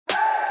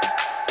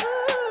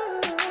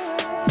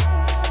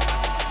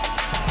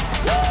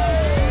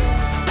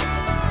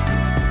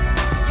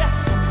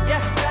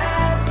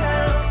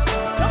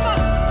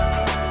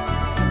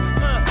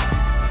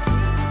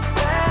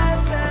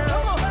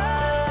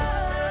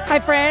Hi,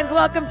 friends.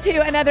 Welcome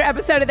to another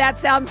episode of That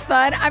Sounds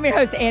Fun. I'm your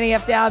host, Annie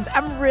F. Downs.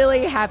 I'm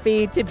really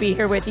happy to be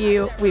here with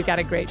you. We've got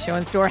a great show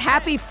in store.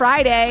 Happy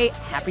Friday.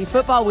 Happy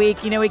football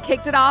week. You know, we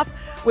kicked it off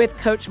with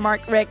Coach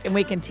Mark Richt, and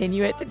we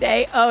continue it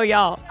today. Oh,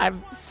 y'all,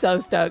 I'm so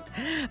stoked.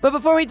 But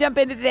before we jump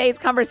into today's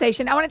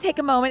conversation, I want to take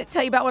a moment to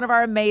tell you about one of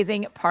our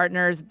amazing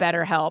partners,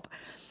 BetterHelp.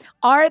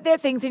 Are there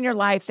things in your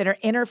life that are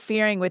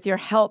interfering with your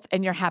health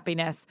and your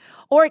happiness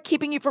or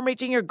keeping you from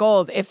reaching your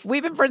goals? If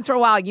we've been friends for a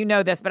while, you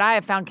know this, but I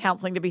have found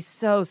counseling to be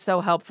so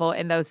helpful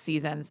in those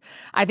seasons.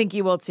 I think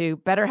you will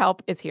too. BetterHelp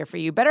is here for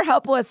you.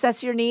 BetterHelp will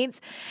assess your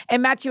needs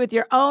and match you with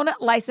your own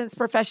licensed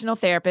professional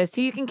therapist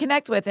who you can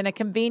connect with in a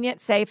convenient,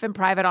 safe, and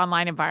private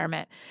online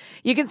environment.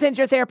 You can send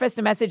your therapist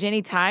a message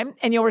anytime,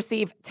 and you'll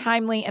receive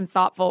timely and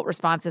thoughtful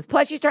responses.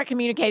 Plus, you start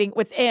communicating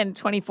within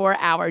 24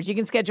 hours. You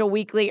can schedule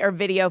weekly or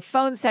video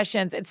phone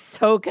sessions. It's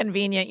so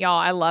convenient, y'all.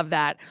 I love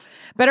that.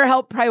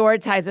 BetterHelp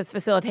prioritizes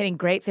facilitating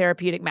great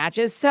therapeutic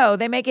matches, so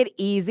they make it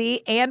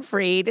easy and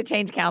free to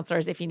change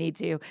counselors if you need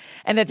to.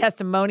 And the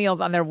testimonials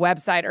on their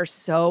website are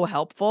so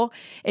helpful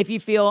if you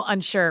feel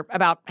unsure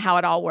about how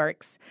it all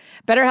works.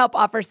 BetterHelp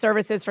offers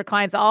services for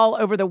clients all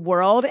over the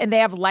world, and they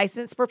have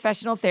licensed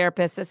professional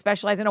therapists that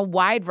specialize in a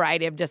wide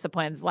variety of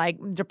disciplines like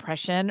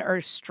depression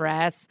or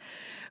stress,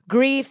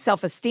 grief,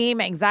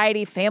 self-esteem,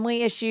 anxiety,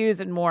 family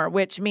issues, and more,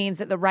 which means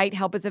that the right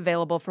help is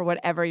available for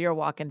whatever you're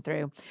walking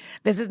through.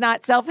 This is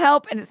not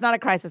self-help, and it's not a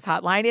crisis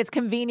hotline. It's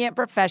convenient,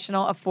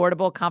 professional,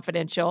 affordable,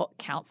 confidential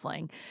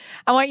counseling.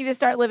 I want you to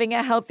start living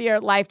a healthier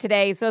life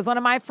today. So as one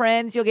of my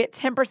friends, you'll get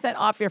 10%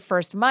 off your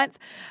first month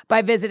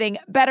by visiting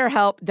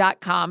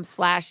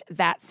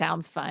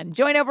betterhelp.com/thatsoundsfun.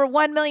 Join over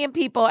 1 million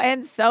people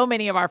and so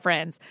many of our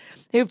friends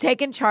who've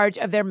taken charge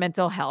of their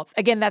mental health.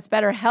 Again, that's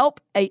BetterHelp,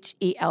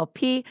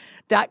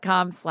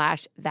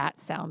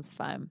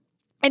 HELP.com/thatsoundsfun.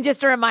 And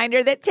just a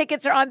reminder that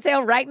tickets are on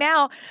sale right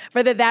now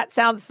for the That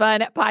Sounds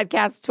Fun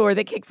podcast tour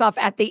that kicks off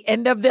at the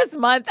end of this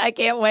month. I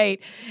can't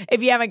wait.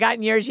 If you haven't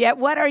gotten yours yet,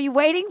 what are you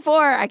waiting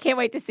for? I can't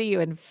wait to see you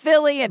in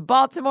Philly and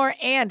Baltimore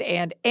and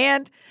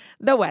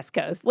the West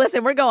Coast.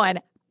 Listen, we're going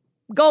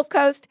Gulf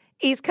Coast,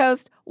 East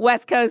Coast,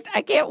 West Coast.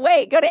 I can't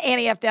wait. Go to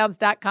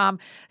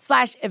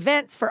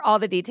anniefdowns.com/events for all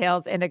the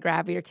details and to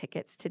grab your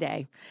tickets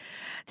today.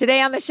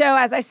 Today on the show,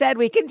 as I said,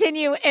 we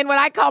continue in what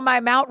I call my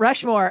Mount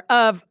Rushmore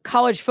of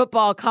college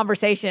football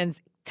conversations,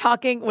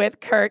 talking with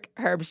Kirk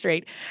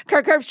Herbstreit.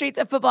 Kirk Herbstreit's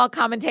a football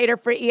commentator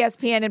for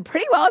ESPN and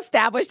pretty well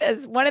established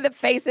as one of the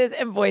faces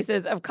and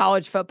voices of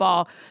college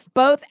football,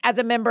 both as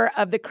a member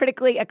of the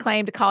critically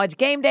acclaimed College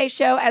Game Day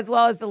show, as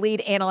well as the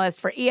lead analyst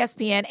for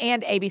ESPN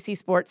and ABC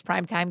Sports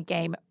primetime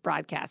game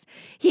broadcast.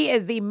 He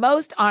is the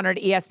most honored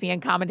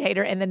ESPN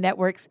commentator in the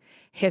network's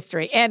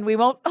history. And we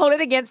won't hold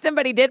it against him,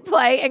 but he did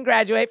play and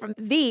graduate from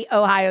The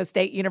Ohio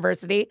State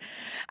University.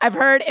 I've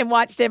heard and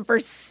watched him for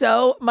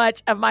so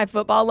much of my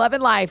football love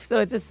and life, so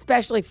it's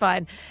especially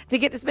fun to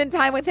get to spend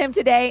time with him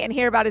today and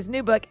hear about his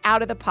new book,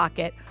 Out of the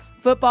Pocket: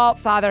 Football,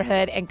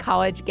 Fatherhood, and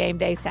College Game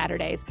Day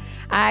Saturdays.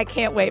 I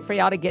can't wait for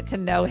y'all to get to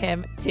know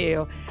him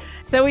too.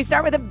 So we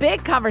start with a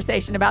big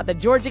conversation about the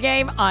Georgia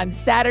game on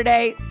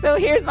Saturday. So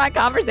here's my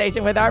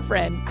conversation with our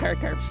friend, Kirk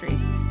Herbstreit.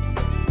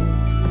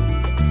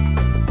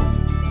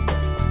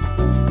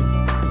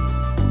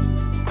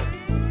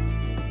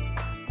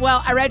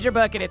 Well, I read your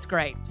book and it's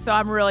great. So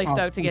I'm really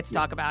stoked to get to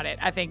talk about it.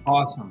 I think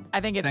awesome. I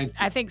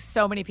think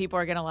so many people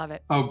are going to love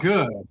it. Oh,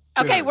 good.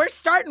 Okay, we're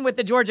starting with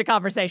the Georgia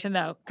conversation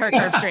though, Kirk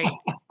Herbstreit.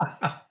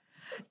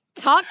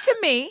 Talk to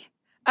me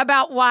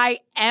about why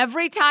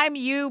every time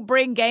you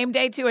bring game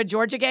day to a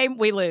Georgia game,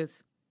 we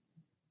lose.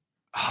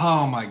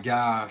 Oh my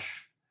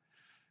gosh.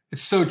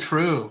 It's so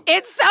true.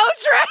 It's so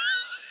true.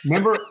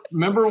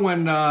 Remember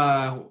when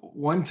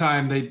one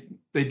time they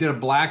did a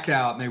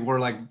blackout and they wore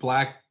like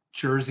black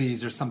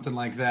jerseys or something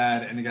like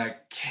that, and they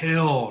got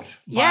killed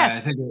by, I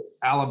think,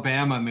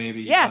 Alabama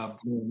maybe.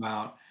 Blew them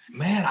out.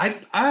 Man,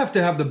 I have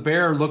to have the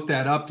Bear look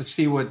that up to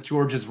see what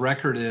Georgia's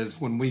record is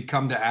when we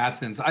come to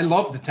Athens. I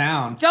love the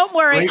town. Don't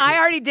worry. I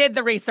already did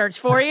the research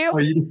for you.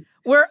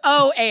 We're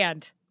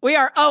we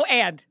are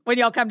and when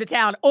y'all come to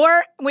town,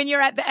 or when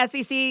you're at the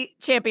SEC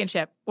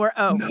championship, we're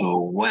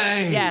No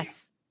way.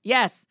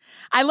 Yes.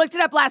 I looked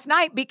it up last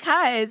night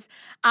because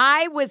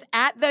I was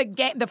at the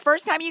game. The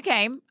first time you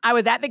came, I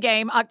was at the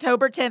game,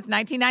 October 10th,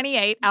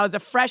 1998. I was a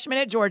freshman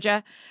at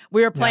Georgia.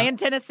 We were playing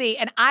Tennessee.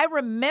 And I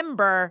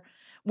remember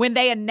when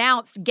they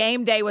announced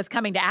game day was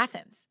coming to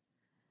Athens.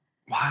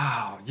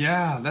 Wow.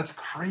 Yeah, that's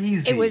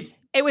crazy.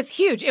 It was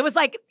huge. It was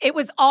like, it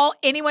was all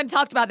anyone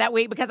talked about that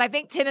week because I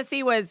think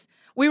Tennessee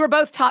we were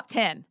both top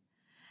 10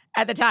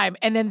 at the time.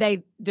 And then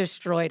they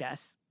destroyed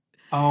us.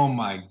 Oh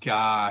my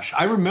gosh.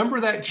 I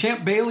remember that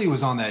Champ Bailey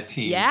was on that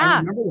team. Yeah. I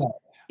remember that.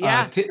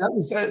 Yeah.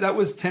 That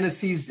was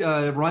Tennessee's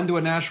run to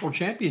a national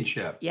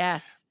championship.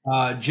 Yes.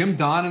 Jim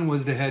Donnan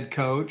was the head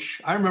coach.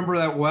 I remember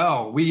that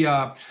well. We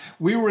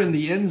were in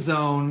the end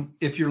zone.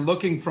 If you're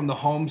looking from the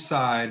home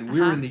side, we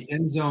were in the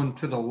end zone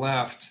to the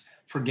left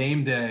for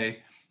game day.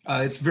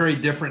 It's very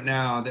different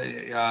now.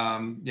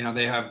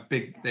 They have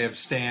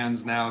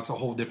stands now. It's a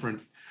whole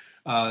different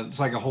It's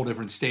like a whole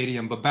different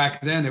stadium. But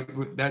back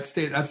then, that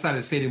side of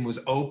the stadium was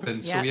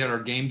open, so we had our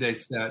game day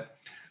set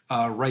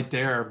right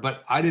there.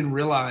 But I didn't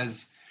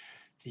realize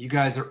you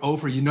guys are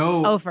over.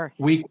 Over.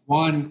 Week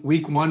one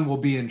will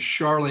be in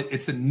Charlotte.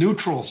 It's a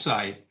neutral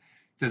site.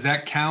 Does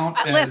that count?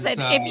 Listen,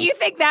 if you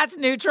think that's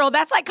neutral,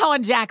 that's like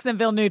calling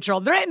Jacksonville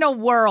neutral. There ain't no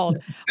world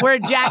where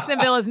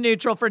Jacksonville is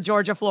neutral for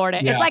Georgia, Florida.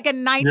 It's like a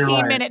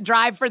 19-minute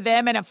drive for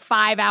them and a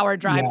 5-hour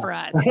drive for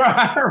us.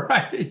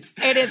 Right.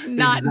 It is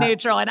not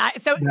neutral. And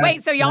so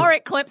y'all are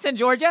at Clemson,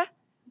 Georgia?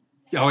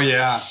 Oh,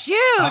 yeah. Shoot,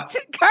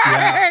 Kirk.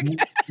 Yeah.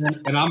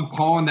 And I'm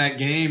calling that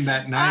game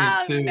that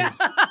night, too.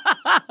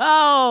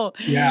 No.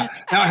 Yeah.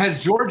 Now,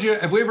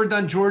 have we ever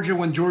done Georgia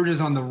when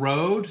Georgia's on the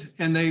road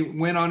and they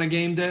win on a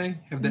game day?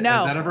 Has that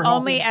ever happened?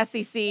 Only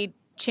SEC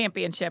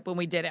championship when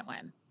we didn't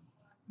win.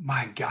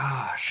 My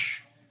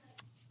gosh.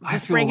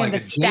 Just bringing the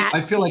stats.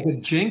 I feel like a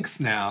jinx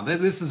now.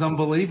 This is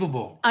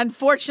unbelievable.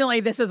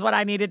 Unfortunately, this is what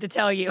I needed to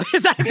tell you,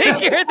 is I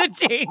think you're the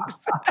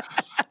jinx.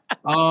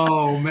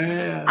 Oh,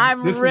 man.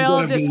 I'm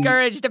real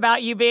discouraged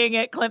about you being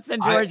at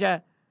Clemson,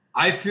 Georgia.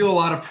 I feel a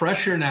lot of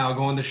pressure now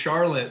going to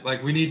Charlotte.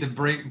 Like, we need to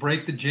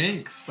break the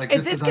jinx. Like,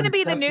 is this going to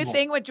be the new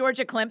thing with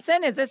Georgia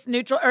Clemson? Is this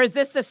neutral, or is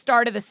this the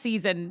start of the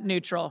season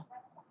neutral?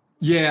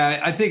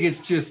 Yeah, I think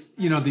it's just,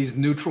 these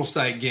neutral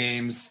site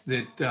games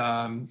that,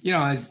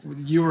 as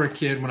you were a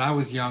kid, when I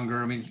was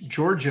younger, I mean,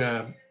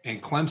 Georgia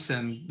and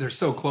Clemson, they're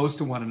so close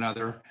to one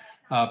another.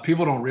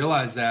 People don't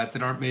realize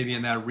that aren't maybe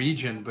in that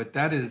region, but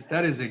that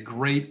is a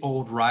great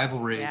old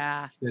rivalry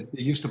that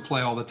they used to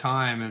play all the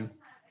time and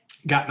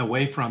gotten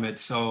away from it.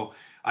 So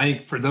I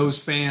think for those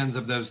fans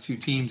of those two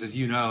teams, as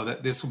you know,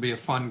 that this will be a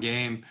fun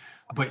game.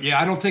 But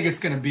yeah, I don't think it's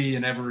going to be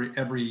an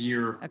every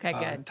year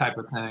type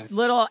of thing.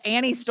 Little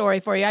Annie story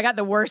for you. I got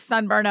the worst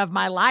sunburn of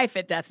my life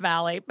at Death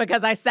Valley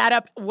because I sat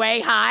up way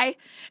high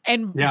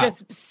and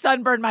just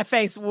sunburned my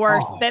face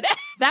worse than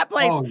that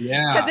place. Oh,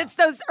 yeah. Because it's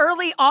those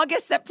early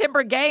August,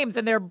 September games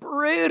and they're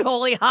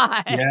brutally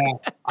hot. Yeah.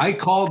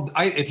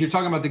 If you're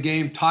talking about the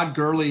game, Todd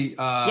Gurley.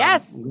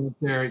 Yes.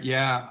 There.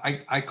 Yeah.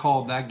 I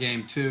called that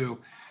game too.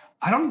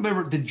 I don't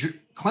remember.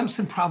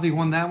 Clemson probably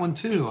won that one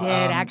too. It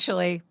did,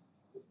 actually.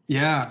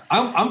 Yeah,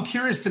 I'm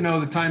curious to know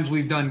the times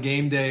we've done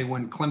game day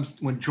when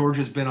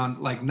Georgia's been on,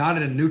 like, not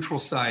at a neutral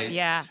site,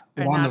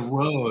 but on the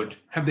road.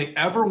 Have they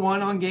ever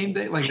won on game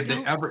day? Like,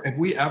 have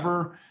we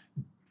ever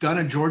done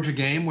a Georgia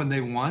game when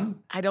they won?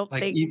 I don't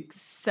think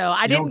so.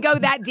 I didn't go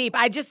that deep.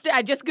 I just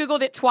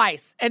Googled it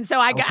twice, and so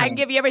I can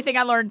give you everything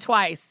I learned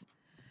twice.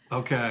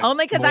 Okay.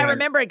 Only because I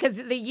remember it, because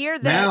the year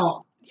that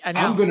now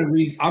I'm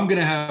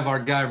gonna have our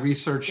guy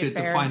research it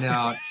to find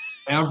out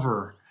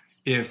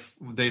if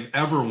they've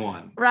ever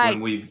won when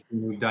we've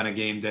done a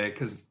game day,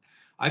 because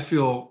I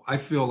feel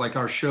like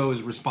our show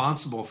is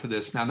responsible for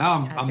this now.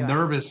 I'm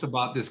nervous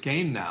about this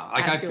game now.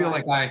 Like, I feel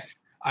like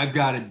I've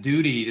got a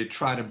duty to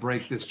try to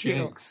break this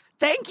jinx.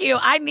 Thank you.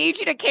 I need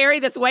you to carry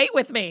this weight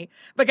with me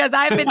because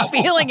I've been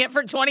feeling it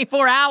for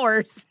 24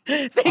 hours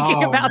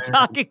thinking about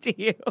talking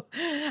to you.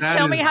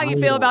 Tell me how you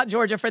feel about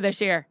Georgia for this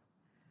year.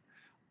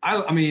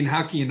 I mean,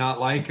 how can you not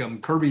like him?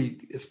 Kirby,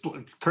 it's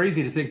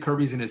crazy to think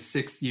Kirby's in his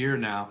 6th year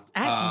now.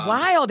 That's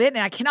wild, isn't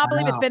it? I cannot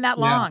believe it's been that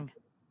long.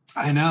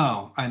 I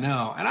know.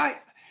 And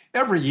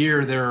every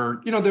year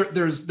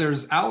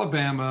there's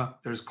Alabama,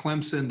 there's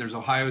Clemson, there's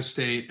Ohio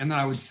State, and then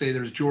I would say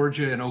there's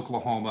Georgia and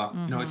Oklahoma.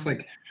 Mm-hmm. It's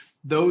like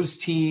those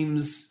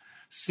teams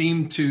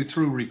seem to,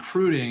 through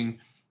recruiting,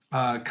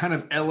 kind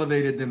of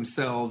elevated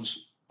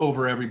themselves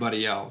over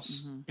everybody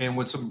else. Mm-hmm. And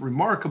what's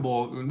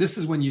remarkable, and this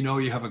is when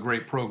you have a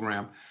great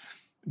program.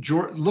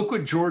 Look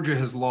what Georgia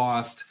has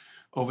lost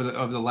over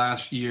the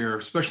last year,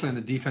 especially on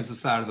the defensive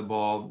side of the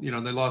ball. They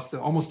lost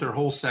almost their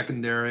whole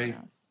secondary,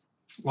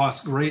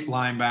 lost great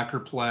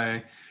linebacker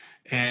play,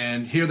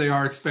 and here they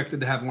are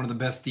expected to have one of the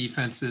best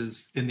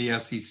defenses in the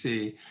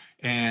SEC.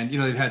 And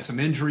they've had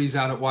some injuries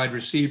out at wide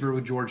receiver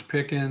with George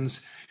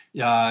Pickens.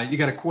 You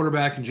got a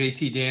quarterback in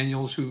JT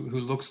Daniels who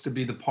looks to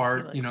be the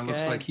part.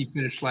 Looks like he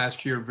finished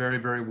last year very,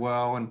 very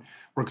well, and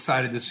we're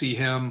excited to see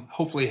him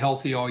hopefully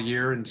healthy all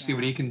year and see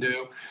what he can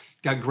do.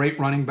 Got great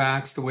running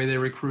backs, the way they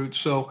recruit.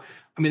 So,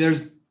 I mean,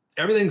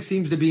 everything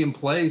seems to be in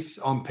place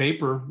on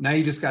paper. Now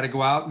you just got to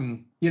go out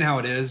and, you know how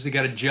it is. You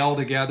got to gel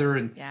together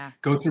and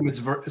go through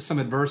some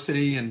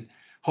adversity and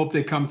hope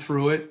they come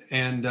through it.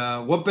 And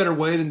what better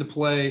way than to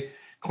play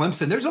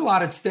Clemson? There's a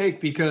lot at stake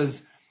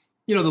because,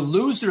 the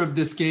loser of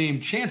this game,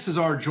 chances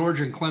are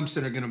Georgia and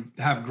Clemson are going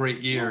to have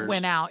great years.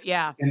 Win out,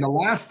 yeah. And the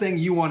last thing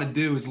you want to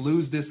do is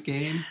lose this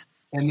game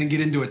and then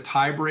get into a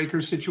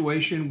tiebreaker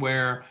situation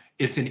where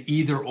it's an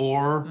either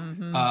or.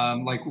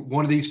 Mm-hmm. Like,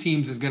 one of these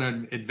teams is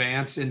going to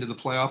advance into the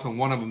playoff and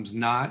one of them's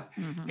not.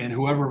 Mm-hmm. And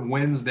whoever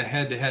wins the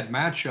head-to-head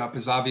matchup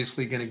is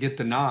obviously going to get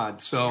the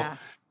nod. So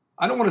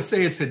I don't want to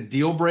say it's a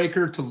deal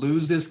breaker to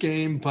lose this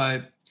game,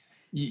 but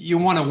you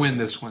want to win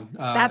this one.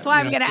 That's why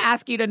I'm going to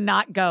ask you to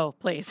not go,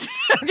 please.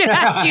 I'm going to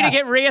ask you to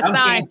get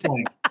reassigned.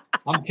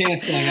 I'm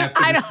canceling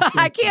after I this.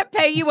 I can't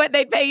pay you what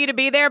they'd pay you to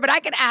be there, but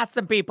I can ask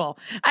some people.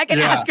 I can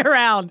ask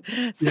around.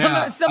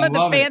 Some of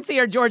the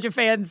fancier Georgia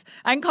fans,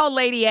 I can call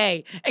Lady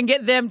A and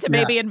get them to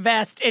maybe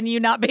invest in you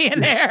not being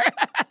there.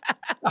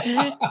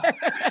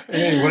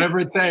 Hey, whatever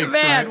it takes.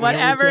 Man, right?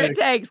 whatever it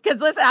takes. Because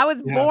listen, I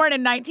was born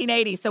in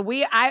 1980, so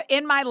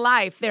in my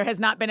life there has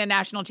not been a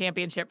national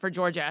championship for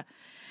Georgia,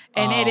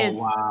 and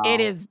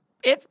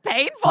it's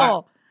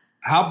painful.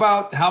 How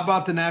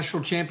about the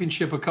national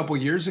championship a couple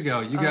years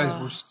ago? You guys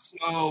were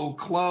so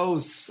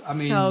close. I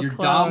mean, you're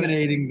close.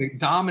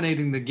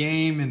 dominating the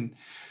game, and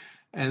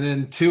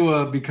then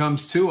Tua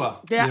becomes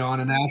Tua, on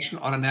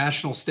a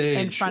national stage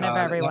in front of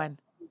everyone.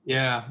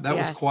 That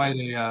was quite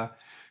a.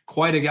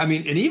 I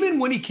mean, and even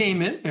when he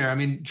came in there, I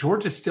mean,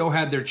 Georgia still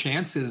had their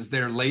chances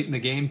there late in the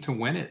game to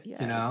win it.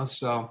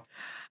 So.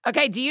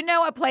 Okay, do you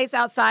know a place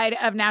outside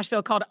of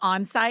Nashville called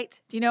Onsite?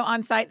 Do you know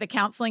Onsite, the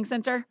counseling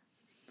center?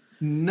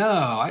 No,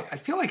 I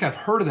feel like I've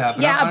heard of that.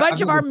 But a bunch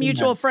of our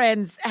mutual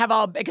friends have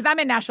all, because I'm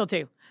in Nashville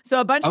too. So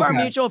a bunch of our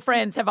mutual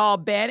friends have all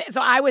been.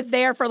 So I was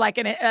there for like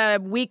a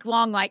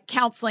week-long like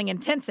counseling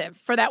intensive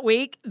for that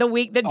week, the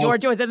week that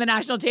Georgia was in the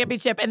national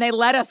championship, and they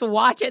let us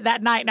watch it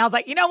that night. And I was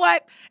like, you know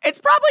what? It's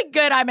probably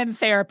good I'm in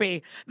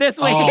therapy this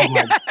week. So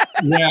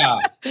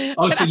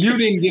you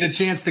didn't get a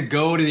chance to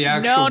go to the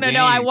actual game.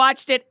 No. I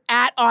watched it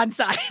at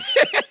Onsite.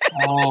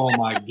 Oh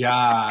my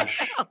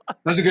gosh.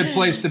 That's a good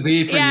place to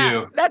be for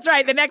you. That's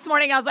right. The next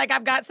morning I was like,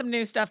 I've got some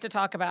new stuff to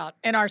talk about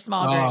in our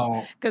small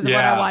group because of what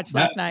I watched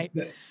last night.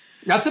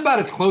 That's about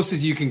as close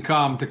as you can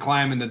come to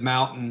climbing the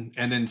mountain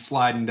and then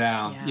sliding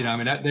down. Yeah. I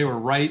mean, they were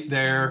right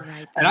there.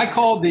 And I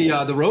called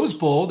the Rose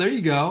Bowl. There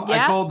you go.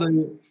 Yeah.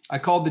 I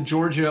called the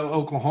Georgia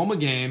Oklahoma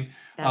game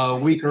a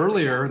week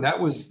earlier. That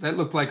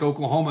looked like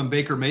Oklahoma and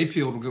Baker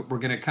Mayfield were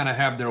going to kind of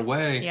have their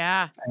way.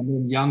 Yeah. And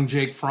then young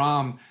Jake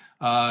Fromm,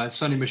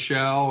 Sonny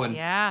Michel,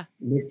 and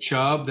Nick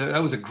Chubb.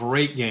 That was a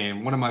great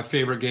game. One of my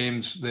favorite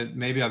games that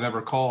maybe I've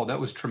ever called. That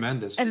was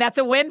tremendous. And that's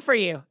a win for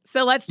you.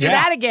 So let's do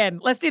that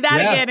again. Let's do that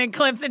again in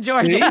Clemson,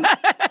 Georgia.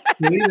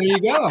 See, there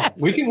you go.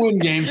 We can win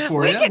games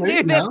for you. We can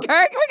do this, Kirk.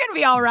 We're going to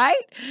be all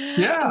right.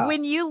 Yeah.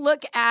 When you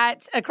look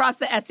at across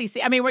the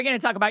SEC, I mean, we're going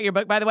to talk about your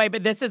book, by the way,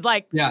 but this is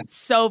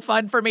so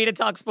fun for me to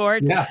talk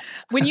sports. Yeah.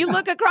 When you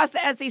look across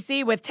the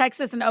SEC with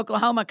Texas and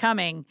Oklahoma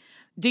coming,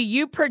 do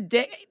you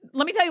predict?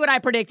 Let me tell you what I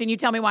predict, and you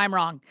tell me why I'm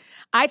wrong.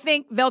 I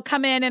think they'll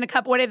come in a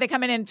couple. What did they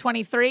come in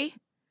 23?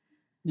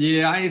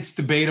 Yeah, it's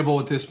debatable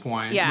at this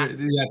point. Yeah,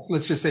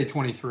 let's just say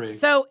 23.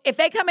 So if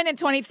they come in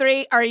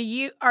 23, are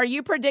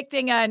you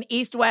predicting an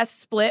East-West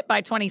split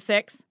by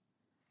 26?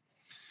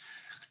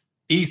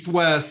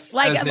 East-West,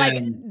 like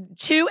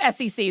two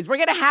SECs. We're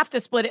going to have to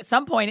split at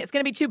some point. It's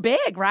going to be too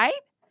big, right?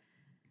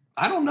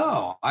 I don't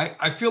know.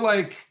 I feel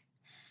like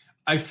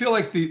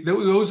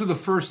those are the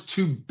first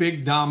two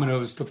big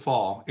dominoes to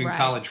fall in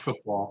college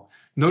football.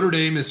 Notre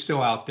Dame is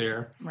still out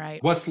there.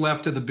 Right. What's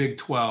left of the Big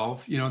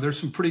 12? There's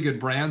some pretty good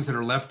brands that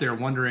are left there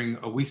wondering,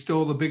 are we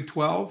still the Big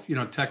 12?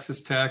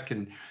 Texas Tech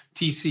and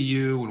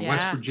TCU and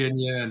West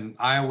Virginia and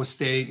Iowa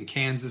State and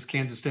Kansas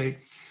State.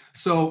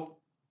 So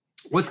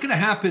what's going to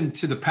happen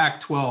to the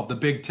Pac-12, the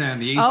Big 10,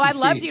 the ACC? Oh, I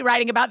loved you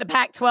writing about the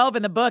Pac-12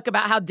 in the book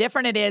about how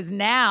different it is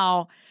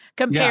now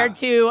compared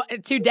to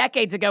 2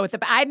 decades ago.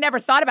 I'd never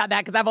thought about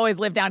that because I've always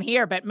lived down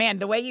here. But, man,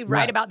 the way you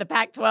write about the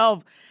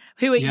Pac-12,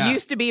 who it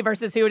used to be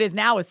versus who it is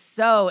now is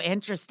so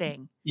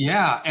interesting.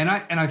 Yeah, and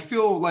I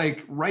feel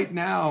like right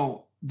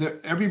now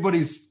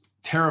everybody's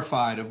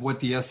terrified of what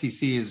the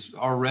SEC has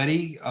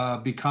already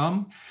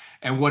become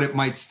and what it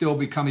might still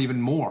become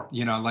even more,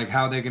 like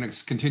how they're going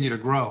to continue to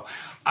grow.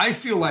 I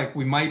feel like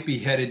we might be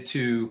headed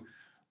to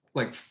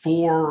like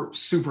 4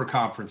 super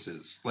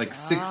conferences, like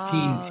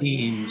 16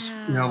 teams,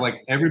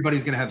 like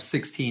everybody's going to have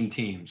 16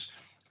 teams.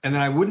 And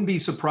then I wouldn't be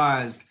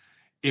surprised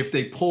if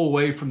they pull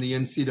away from the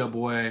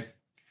NCAA,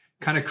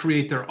 kind of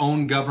create their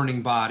own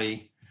governing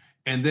body,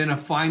 and then then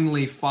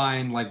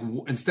find like,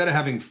 instead of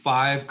having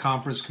 5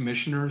 conference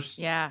commissioners,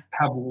 have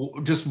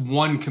just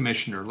one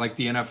commissioner, like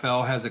the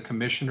NFL has a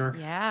commissioner.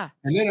 Yeah.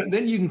 And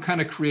then you can kind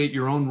of create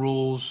your own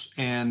rules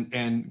and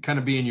kind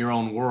of be in your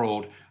own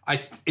world.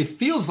 It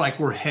feels like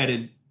we're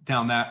headed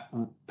down that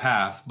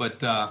path,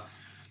 but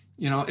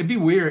it'd be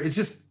weird. It's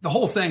just, the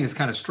whole thing is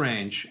kind of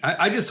strange.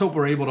 I just hope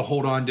we're able to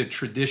hold on to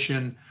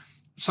tradition,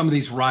 some of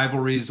these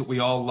rivalries that we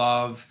all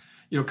love.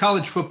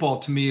 College football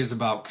to me is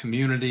about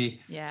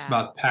community. Yeah. It's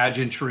about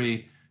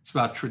pageantry. It's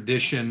about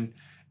tradition.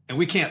 And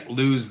we can't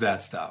lose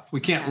that stuff. We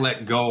can't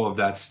let go of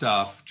that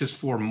stuff just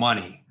for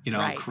money,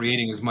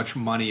 creating as much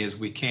money as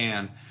we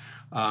can.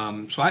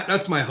 So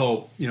that's my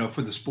hope,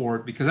 for the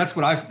sport, because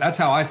that's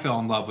how I fell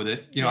in love with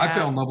it. I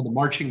fell in love with the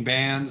marching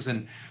bands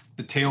and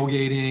the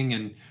tailgating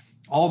and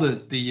all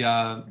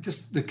the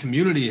just the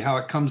community, how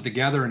it comes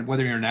together. And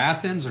whether you're in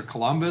Athens or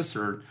Columbus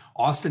or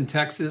Austin,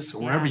 Texas,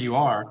 or wherever you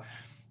are,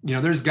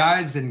 there's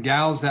guys and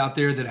gals out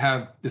there that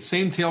have the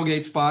same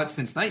tailgate spot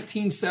since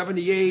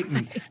 1978,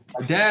 and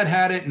my dad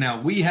had it.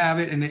 Now we have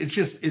it, and it's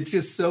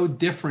just so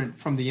different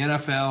from the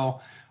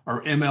NFL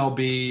or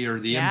MLB or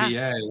the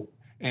NBA.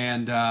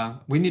 And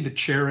we need to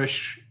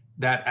cherish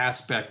that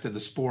aspect of the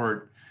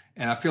sport.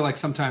 And I feel like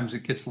sometimes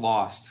it gets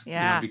lost,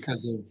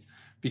 because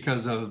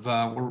of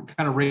we're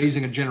kind of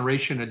raising a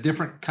generation, a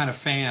different kind of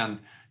fan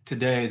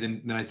today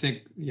than I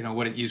think,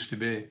 what it used to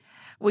be.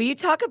 Will you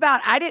talk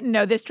about, I didn't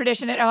know this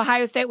tradition at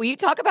Ohio State. Will you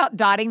talk about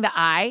dotting the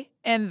I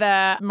in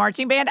the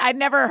marching band? I'd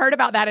never heard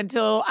about that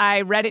until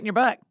I read it in your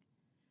book.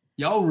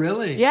 Oh,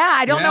 really? Yeah,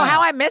 I don't know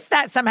how I missed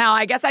that somehow.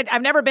 I guess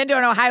I've never been to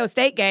an Ohio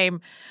State game,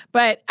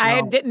 but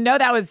I didn't know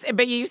that was,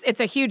 but it's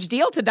a huge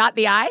deal to dot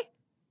the I?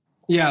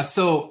 Yeah,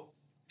 so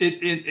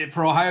it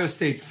for Ohio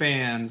State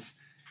fans,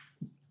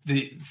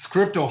 the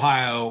Script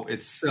Ohio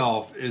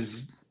itself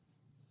is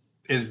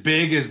as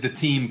big as the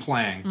team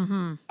playing.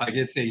 Mm-hmm. Like,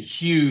 it's a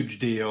huge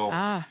deal.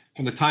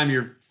 From the time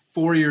you're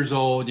 4 years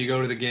old, you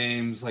go to the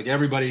games, like,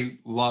 everybody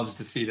loves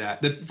to see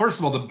that. First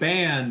of all, the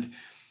band,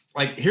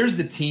 like, here's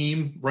the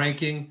team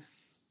ranking,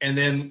 and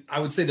then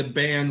I would say the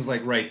band's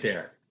like right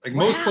there. Like,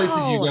 most places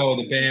you go,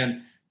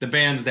 the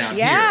band's down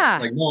here.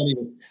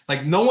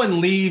 Like, no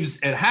one leaves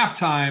at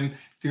halftime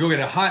to go get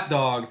a hot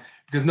dog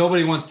because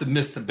nobody wants to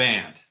miss the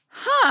band.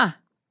 Huh.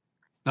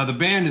 Now, the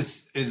band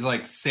is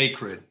like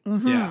sacred.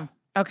 Mm-hmm. Yeah.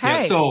 Okay.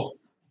 Yeah, so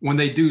when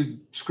they do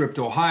Script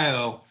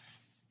Ohio,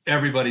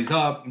 everybody's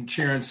up and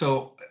cheering.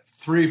 So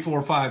 3,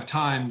 4, 5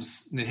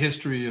 times in the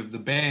history of the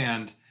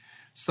band,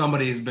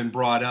 somebody has been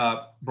brought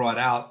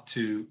out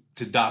to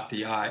dot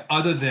the I,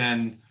 other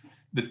than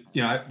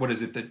what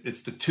is it? That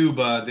it's the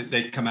tuba that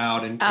they come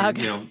out and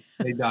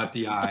they dot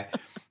the I.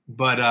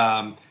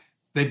 But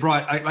they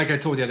brought, like I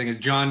told you, I think it's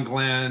John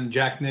Glenn,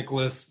 Jack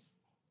Nicklaus,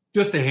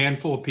 just a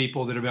handful of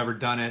people that have ever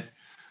done it.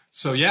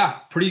 So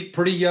yeah, pretty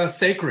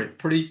sacred,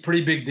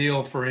 pretty big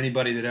deal for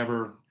anybody that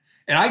ever.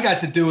 And I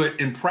got to do it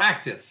in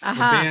practice. The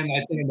band,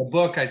 I think in the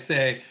book, I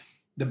say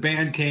the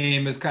band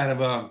came as kind of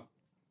a,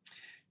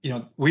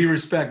 we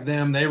respect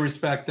them, they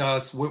respect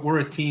us. We're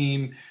a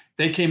team.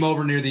 They came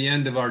over near the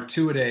end of our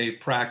 2-a-day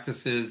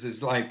practices,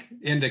 is like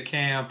into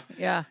camp.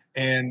 Yeah.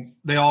 And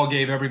they all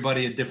gave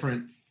everybody a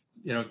different,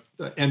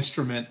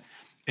 instrument.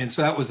 And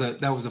so that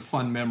was a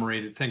fun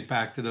memory to think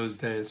back to those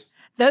days.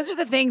 Those are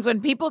the things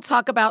when people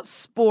talk about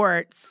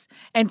sports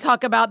and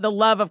talk about the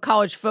love of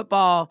college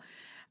football,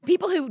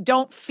 people who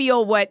don't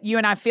feel what you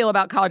and I feel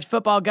about college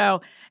football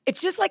go,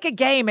 it's just like a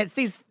game. It's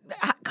these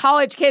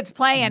college kids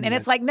playing. Mm-hmm. And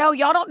it's like, no,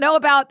 y'all don't know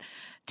about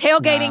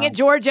tailgating at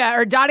Georgia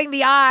or dotting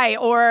the I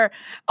or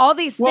all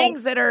these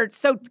things that are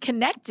so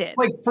connected.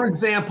 Like, for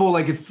example,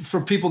 like, if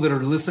for people that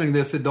are listening to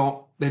this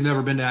that they've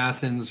never been to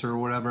Athens or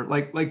whatever,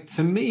 like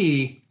to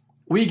me,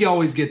 we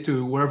always get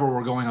to wherever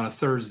we're going on a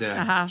Thursday.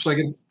 So like,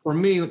 for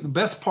me, the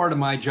best part of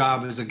my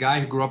job is a guy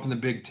who grew up in the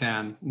Big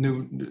Ten,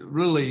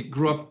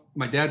 grew up.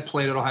 My dad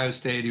played at Ohio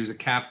State. He was a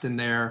captain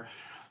there.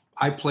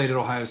 I played at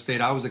Ohio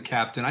State. I was a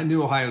captain. I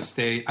knew Ohio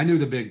State. I knew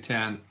the Big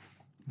Ten.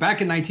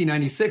 Back in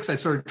 1996, I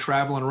started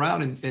traveling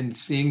around and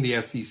seeing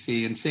the SEC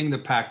and seeing the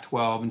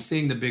Pac-12 and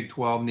seeing the Big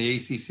 12 and the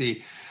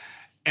ACC.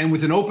 And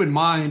with an open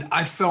mind,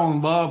 I fell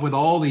in love with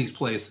all these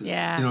places.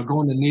 Yeah.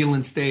 Going to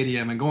Neyland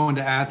Stadium and going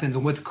to Athens.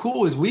 And what's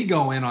cool is we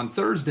go in on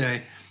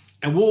Thursday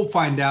and we'll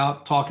find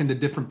out, talking to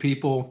different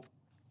people.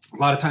 A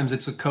lot of times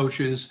it's the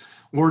coaches,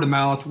 word of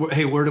mouth.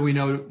 Hey, where do we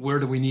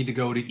need to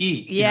go to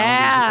eat?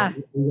 Yeah.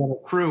 We got a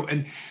crew.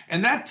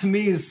 And that to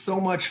me is so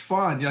much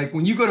fun. Like,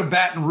 when you go to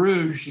Baton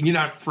Rouge and you're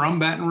not from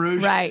Baton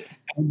Rouge. Right.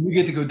 And you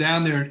get to go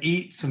down there and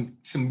eat some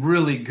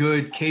really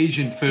good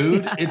Cajun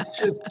food. It's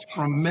just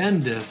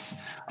tremendous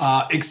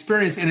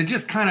experience. And it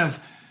just kind of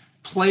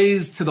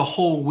plays to the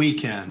whole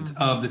weekend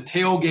of the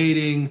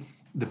tailgating,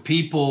 the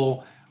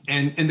people,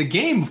 and the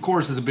game, of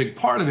course, is a big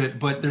part of it.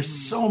 But there's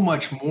so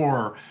much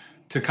more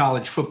to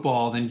college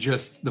football than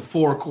just the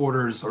 4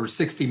 quarters or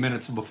 60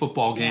 minutes of a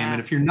football game. Yeah.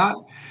 And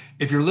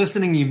if you're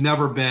listening, you've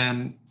never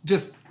been,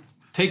 just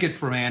take it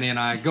from Annie and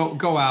I,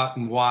 go out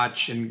and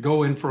watch and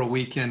go in for a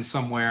weekend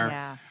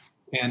somewhere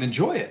and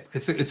enjoy it.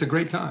 It's a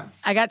great time.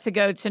 I got to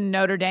go to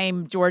Notre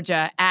Dame,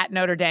 Georgia, at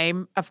Notre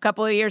Dame a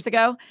couple of years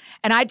ago.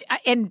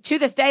 And to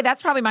this day,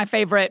 that's probably my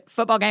favorite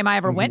football game I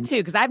ever went to,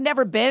 because I've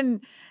never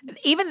been,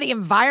 even the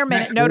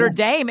environment at Notre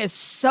Dame is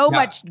so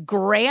much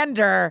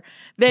grander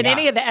than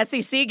any of the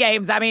SEC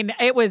games. I mean,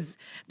 it was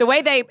the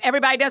way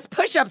everybody does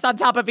push-ups on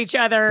top of each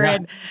other,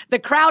 and the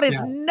crowd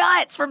is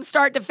nuts from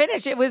start to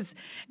finish.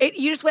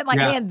 You just went like,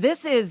 man,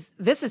 this is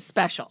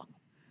special.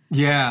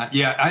 Yeah.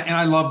 And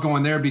I love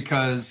going there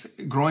because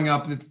growing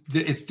up,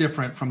 it's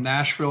different from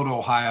Nashville to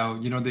Ohio.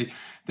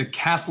 The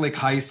Catholic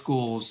high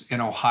schools in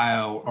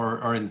Ohio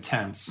are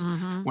intense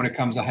when it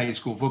comes to high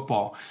school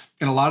football.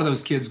 And a lot of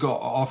those kids go,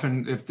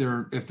 often if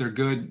they're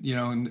good,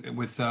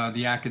 with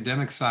the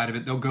academic side of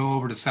it, they'll go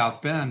over to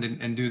South Bend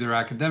and do their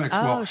academics.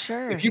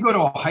 Sure. If you go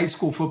to a high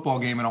school football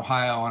game in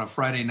Ohio on a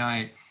Friday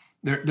night,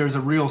 there's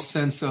a real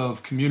sense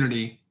of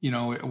community,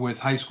 with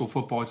high school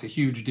football. It's a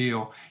huge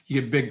deal.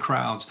 You get big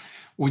crowds.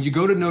 When you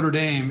go to Notre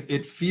Dame,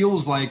 it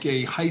feels like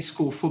a high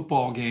school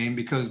football game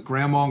because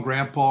grandma and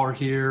grandpa are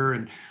here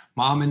and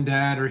mom and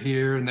dad are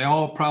here, and they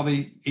all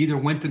probably either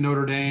went to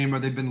Notre Dame or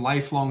they've been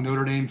lifelong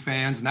Notre Dame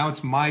fans. Now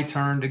it's my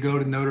turn to go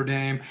to Notre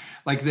Dame.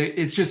 Like,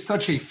 it's just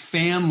such a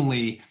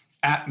family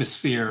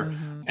atmosphere,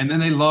 and then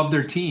they love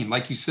their team.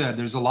 Like you said,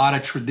 there's a lot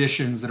of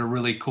traditions that are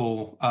really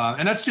cool,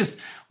 and that's just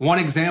one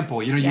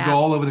example. You go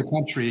all over the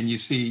country and you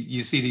see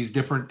these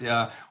different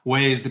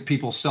ways that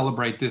people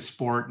celebrate this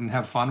sport and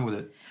have fun with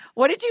it.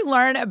 What did you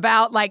learn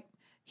about like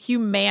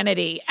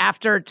humanity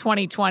after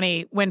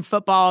 2020 when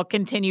football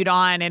continued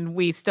on and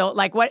we still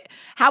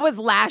how was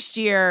last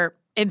year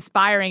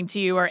inspiring to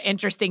you or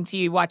interesting to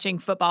you watching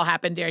football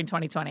happen during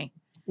 2020?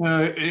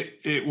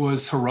 It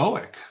was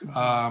heroic.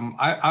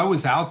 I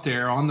was out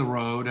there on the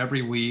road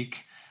every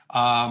week.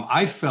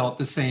 I felt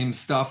the same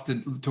stuff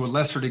to a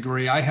lesser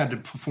degree. I had to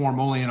perform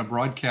only in a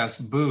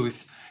broadcast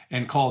booth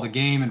and call the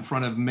game in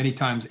front of many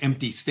times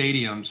empty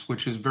stadiums,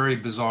 which is a very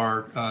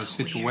bizarre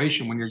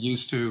situation when you're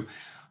used to,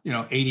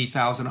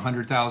 80,000,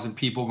 100,000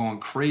 people going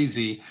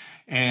crazy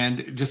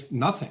and just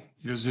nothing.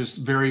 There's just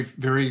very,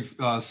 very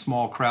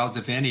small crowds,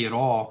 if any at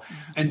all.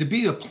 And to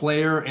be a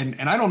player,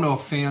 and I don't know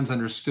if fans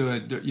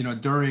understood,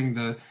 during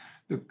the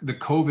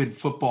COVID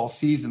football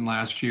season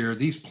last year,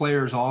 these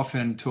players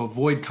often, to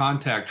avoid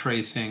contact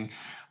tracing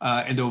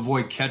and to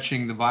avoid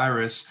catching the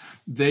virus,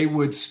 they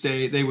would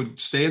stay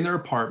in their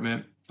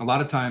apartment, a lot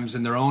of times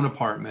in their own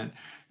apartment.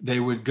 They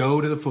would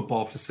go to the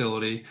football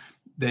facility.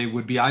 They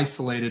would be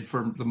isolated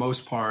for the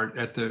most part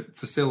at the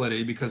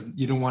facility because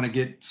you don't want to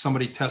get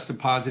somebody tested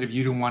positive.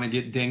 You don't want to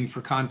get dinged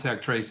for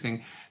contact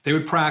tracing. They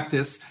would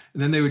practice,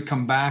 and then they would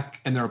come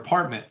back in their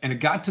apartment. And it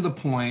got to the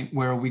point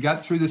where we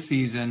got through the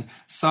season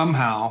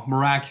somehow,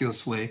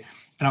 miraculously,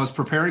 and I was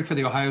preparing for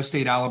the Ohio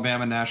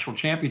State-Alabama National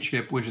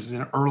Championship, which is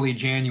in early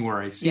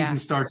January. Season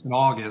starts in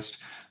August.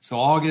 So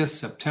August,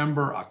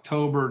 September,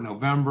 October,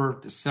 November,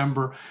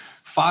 December,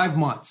 5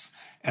 months.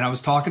 And I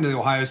was talking to the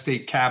Ohio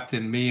State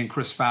captain, me and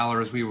Chris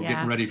Fowler, as we were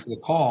getting ready for the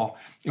call.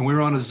 And we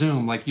were on a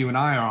Zoom like you and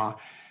I are on.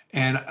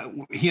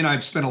 And he and I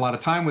have spent a lot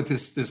of time with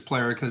this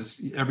player because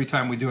every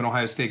time we do an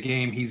Ohio State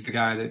game, he's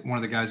one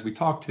of the guys we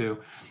talk to.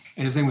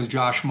 And his name was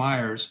Josh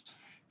Myers.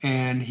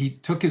 And he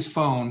took his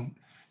phone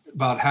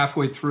about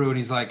halfway through and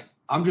he's like,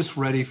 I'm just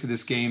ready for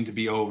this game to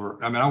be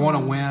over. I mean, I want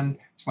to win.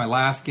 It's my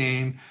last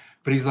game.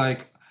 But he's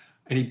like,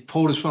 and he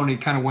pulled his phone and he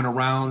kind of went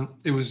around.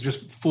 It was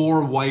just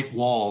 4 white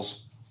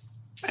walls.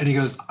 And he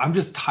goes, I'm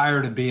just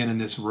tired of being in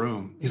this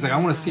room. He's like, I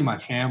want to see my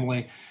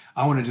family.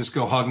 I want to just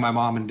go hug my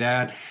mom and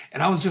dad.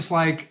 And I was just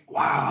like,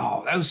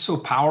 wow, that was so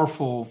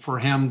powerful for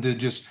him to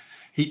just,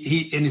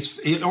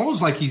 it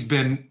almost like he's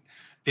been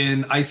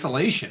in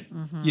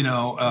isolation,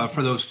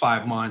 for those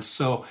 5 months.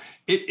 So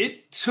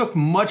it took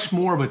much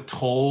more of a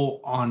toll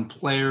on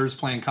players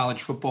playing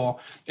college football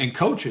and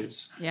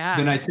coaches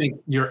than I think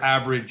your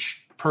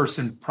average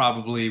person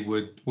probably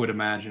would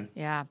imagine.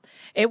 Yeah,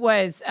 it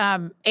was.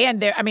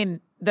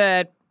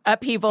 The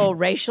upheaval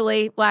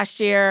racially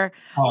last year.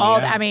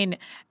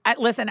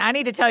 Listen, I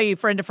need to tell you,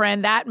 friend to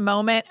friend, that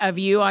moment of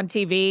you on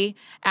TV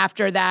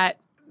after that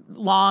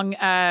long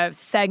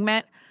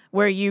segment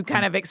where you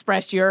kind of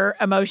expressed your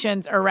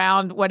emotions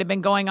around what had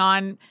been going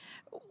on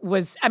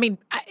was,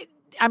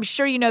 I'm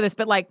sure you know this,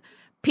 but like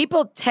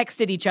people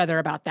texted each other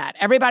about that.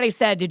 Everybody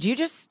said, did you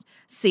just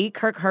see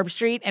Kirk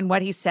Herbstreit and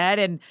what he said?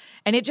 And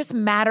it just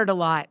mattered a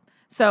lot.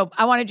 So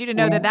I wanted you to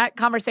know that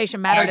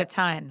conversation mattered a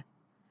ton.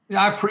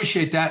 Yeah, I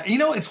appreciate that.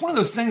 It's one of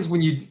those things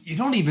when you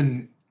don't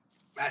even,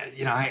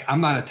 I'm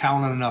not a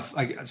talented enough,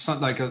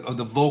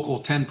 the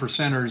vocal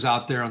 10%ers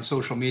out there on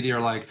social media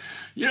are like,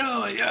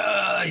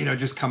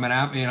 just coming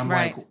at me. And I'm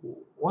like,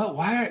 what,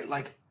 why?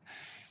 Like,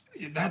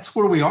 that's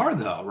where we are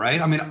though,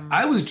 right? I mean,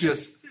 I was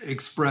just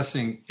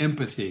expressing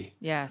empathy.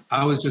 Yes.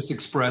 I was just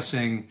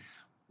expressing,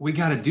 we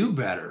got to do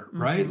better,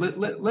 right?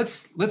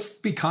 Let's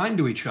be kind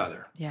to each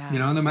other,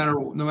 no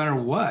matter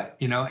what,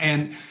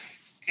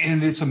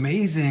 and it's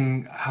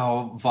amazing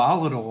how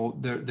volatile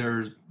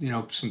there's,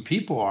 some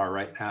people are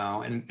right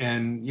now.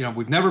 And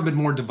we've never been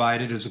more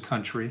divided as a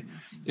country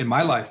in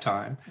my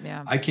lifetime.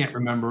 Yeah. I can't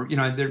remember,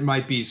 there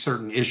might be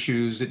certain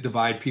issues that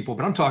divide people,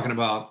 but I'm talking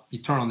about you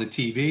turn on the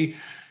TV.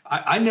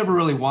 I never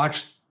really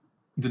watched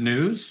the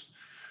news.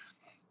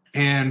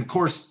 And of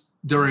course,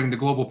 during the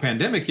global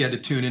pandemic, you had to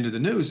tune into the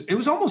news. It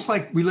was almost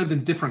like we lived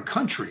in different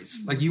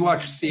countries. Like you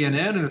watch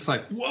CNN and it's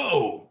like,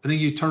 whoa. And then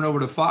you turn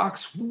over to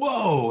Fox,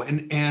 whoa.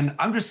 And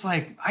I'm just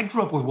like, I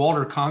grew up with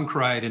Walter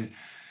Cronkite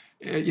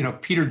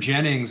and, Peter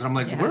Jennings. And I'm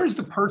like, where's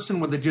the person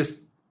that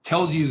just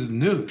tells you the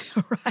news?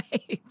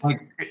 Right.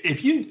 Like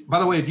by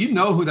the way, if you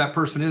know who that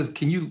person is,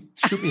 can you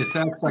shoot me a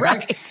text?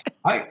 Like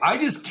I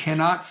just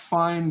cannot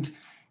find,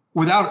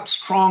 without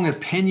strong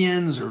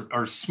opinions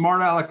or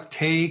smart aleck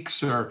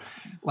takes or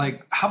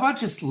like, how about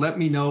just let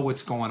me know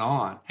what's going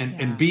on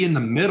and be in the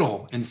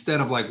middle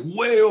instead of like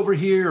way over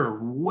here or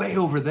way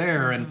over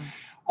there. And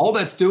all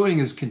that's doing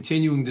is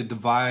continuing to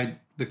divide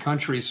the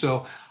country.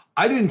 So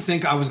I didn't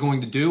think I was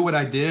going to do what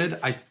I did.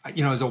 I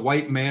as a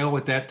white male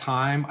at that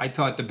time, I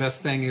thought the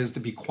best thing is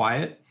to be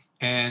quiet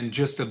and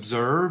just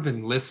observe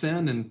and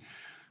listen and,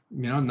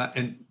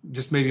 and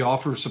just maybe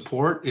offer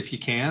support if you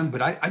can.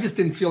 But I just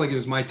didn't feel like it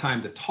was my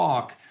time to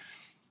talk.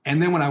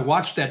 And then when I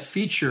watched that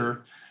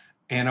feature,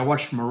 and I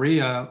watched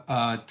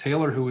Maria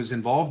Taylor, who was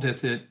involved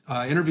with it,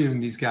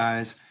 interviewing these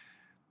guys,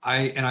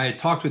 I had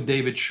talked with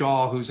David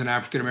Shaw, who's an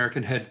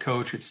African-American head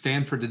coach at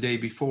Stanford the day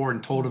before,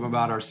 and told him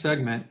about our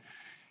segment.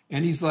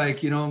 And he's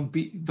like, don't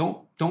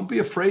be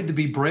afraid to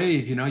be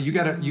brave. You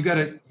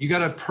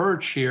gotta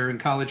perch here in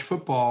college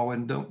football,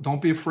 and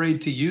don't be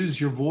afraid to use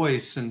your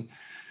voice. And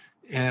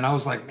I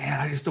was like, man,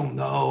 I just don't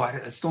know. I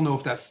just don't know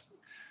if that's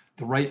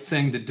the right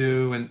thing to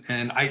do.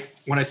 And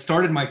when I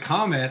started my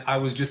comment, I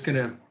was just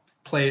gonna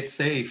play it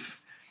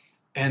safe.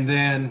 And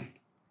then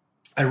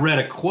I read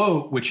a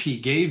quote which he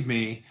gave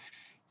me.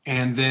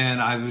 And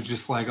then I was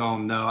just like, oh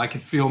no, I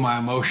could feel my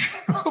emotion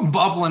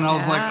bubbling. I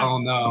was like, oh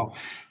no,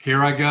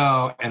 here I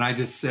go. And I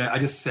just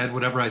said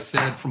whatever I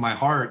said from my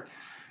heart.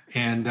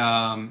 And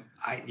I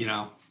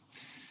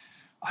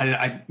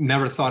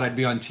never thought I'd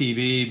be on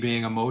TV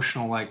being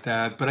emotional like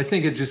that. But I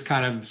think it just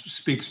kind of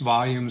speaks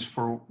volumes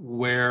for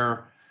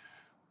where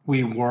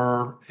we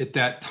were at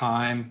that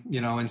time,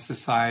 in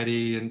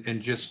society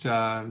and just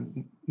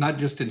not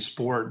just in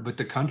sport, but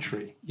the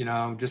country,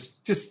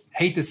 just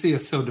hate to see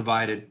us so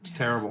divided. It's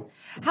terrible.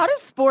 How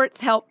does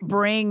sports help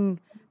bring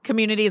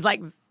communities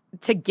like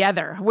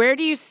together? Where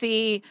do you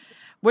see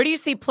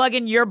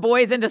plugging your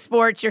boys into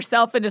sports,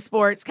 yourself into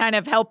sports, kind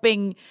of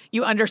helping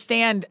you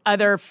understand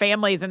other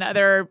families and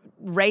other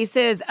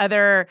races,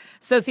 other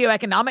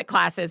socioeconomic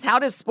classes? How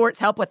does sports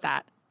help with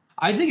that?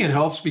 I think it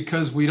helps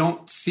because we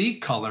don't see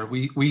color.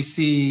 We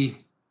see,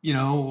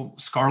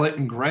 scarlet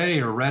and gray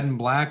or red and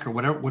black or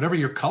whatever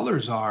your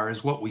colors are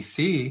is what we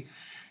see.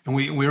 And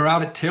we're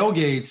out at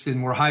tailgates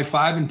and we're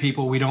high-fiving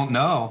people we don't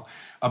know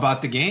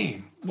about the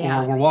game.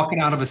 Yeah. Or we're walking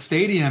out of a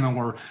stadium and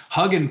we're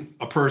hugging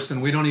a person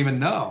we don't even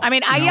know. I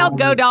mean, I yell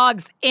 "Go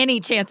Dogs" any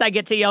chance I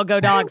get to yell "Go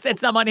Dogs" at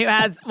someone who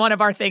has one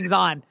of our things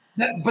on.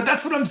 But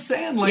that's what I'm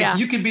saying. Like,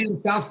 you could be in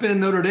South Bend,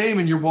 Notre Dame,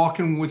 and you're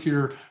walking with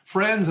your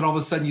friends, and all of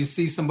a sudden you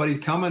see somebody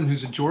coming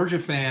who's a Georgia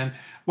fan,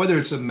 whether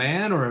it's a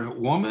man or a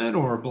woman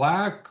or a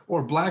black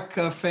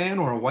fan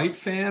or a white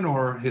fan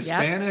or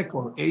Hispanic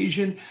or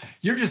Asian.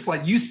 You're just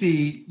like, you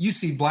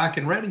see black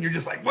and red, and you're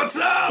just like, what's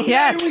up?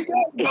 Yes. Here we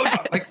go.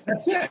 Yes. Like,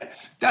 that's it.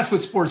 That's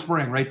what sports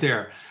bring right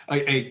there.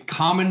 A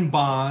common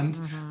bond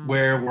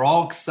where we're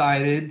all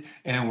excited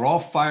and we're all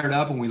fired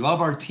up and we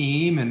love our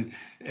team and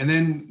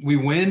then we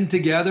win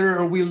together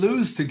or we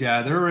lose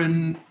together.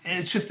 And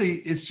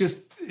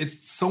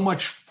it's so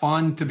much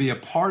fun to be a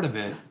part of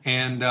it.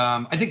 And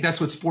I think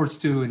that's what sports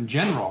do in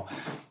general,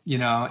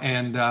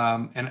 and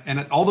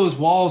all those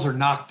walls are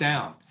knocked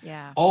down.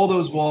 Yeah. All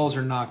those walls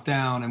are knocked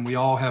down and we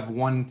all have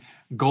one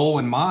goal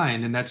in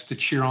mind, and that's to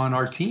cheer on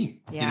our team,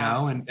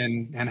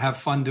 and have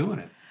fun doing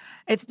it.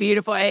 It's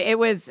beautiful. It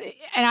was,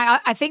 and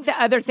I think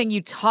the other thing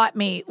you taught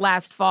me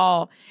last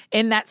fall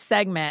in that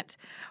segment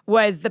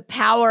was the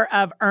power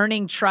of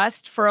earning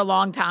trust for a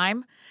long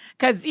time.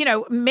 Because,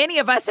 many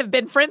of us have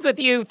been friends with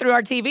you through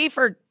our TV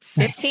for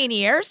 15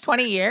 years,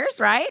 20 years,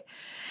 right?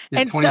 Yeah,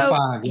 and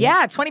 25.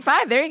 So,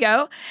 25. There you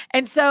go.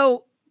 And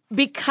so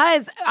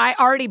because I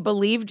already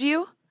believed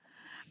you,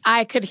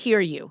 I could hear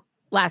you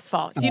last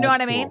fall. Do you know what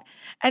I mean? Cool.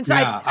 And so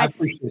I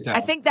appreciate that. I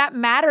think that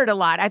mattered a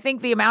lot. I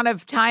think the amount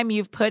of time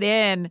you've put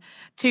in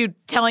to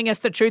telling us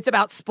the truth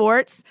about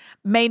sports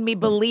made me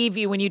believe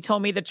you when you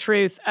told me the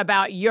truth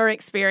about your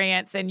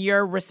experience and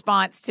your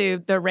response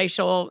to the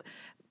racial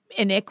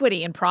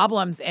inequity and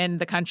problems in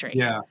the country.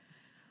 Yeah.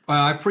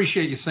 Well, I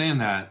appreciate you saying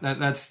that.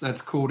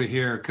 That's cool to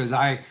hear because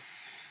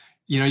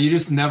you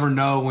just never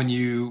know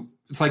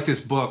it's like this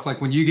book,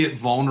 like when you get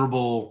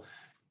vulnerable,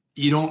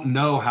 you don't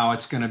know how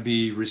it's going to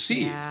be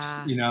received,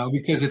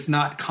 because it's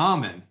not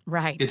common.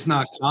 Right. It's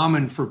not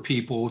common for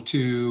people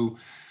to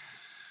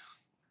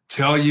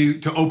tell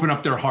you to open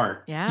up their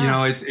heart.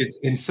 Yeah.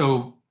 And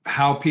so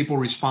how people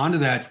respond to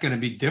that, it's going to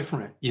be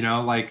different,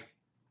 like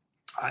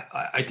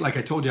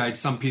I told you, I had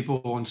some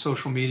people on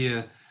social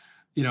media,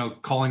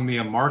 calling me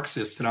a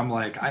Marxist, and I'm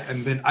like, I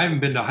haven't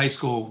been to high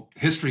school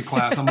history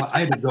class. I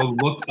had to go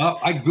look up.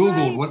 I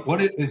Googled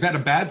what is that a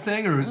bad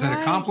thing or is that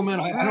a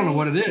compliment? I don't know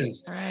what it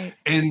is. Right.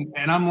 And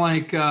I'm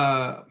like,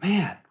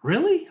 man,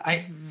 really?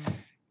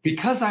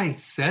 Because I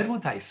said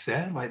what I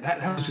said, like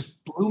that was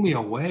just blew me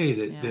away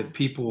that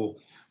people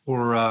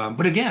were.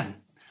 But again,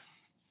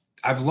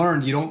 I've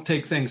learned you don't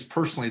take things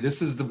personally.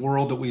 This is the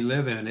world that we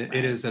live in.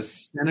 It is a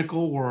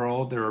cynical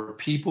world. There are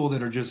people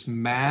that are just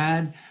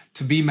mad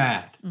to be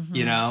mad,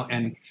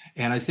 and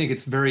I think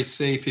it's very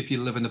safe if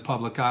you live in the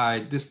public eye,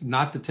 just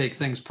not to take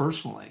things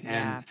personally.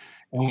 And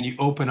when you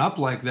open up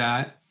like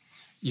that,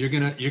 you're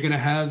gonna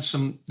have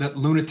that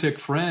lunatic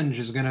fringe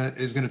is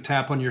gonna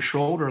tap on your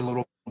shoulder a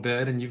little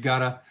bit, and you've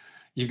gotta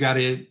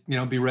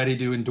be ready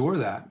to endure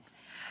that.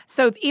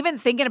 So even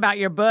thinking about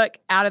your book,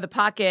 Out of the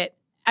Pocket,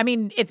 I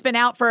mean, it's been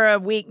out for a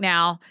week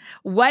now.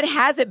 What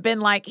has it been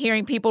like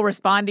hearing people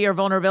respond to your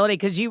vulnerability?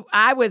 Because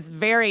I was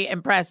very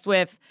impressed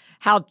with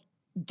how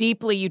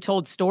deeply you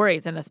told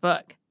stories in this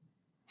book.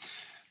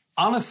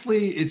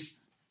 Honestly,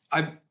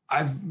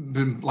 I've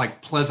been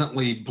like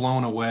pleasantly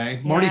blown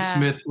away. Marty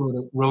Smith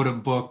wrote a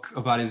book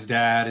about his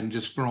dad and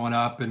just growing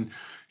up, and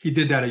he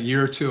did that a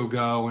year or two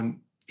ago.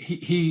 And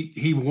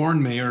he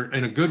warned me, or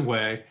in a good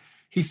way.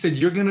 He said,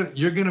 "You're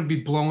gonna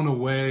be blown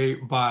away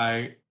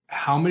by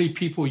how many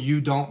people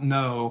you don't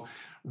know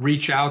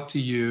reach out to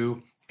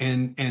you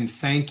and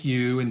thank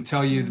you and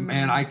tell you,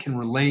 man, I can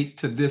relate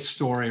to this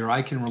story, or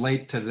I can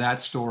relate to that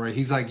story.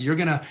 He's like, you're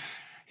gonna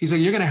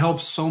help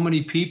so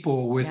many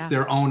people with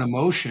their own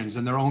emotions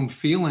and their own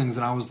feelings.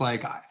 And I was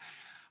like,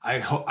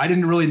 I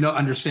didn't really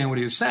understand what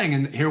he was saying.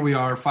 And here we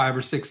are 5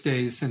 or 6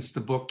 days since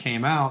the book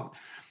came out.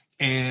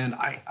 And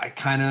I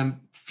kind of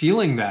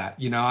feeling that,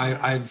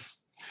 I've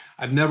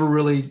never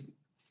really,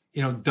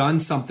 done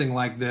something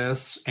like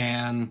this,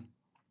 and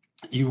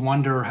you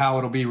wonder how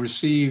it'll be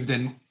received.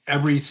 And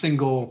every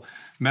single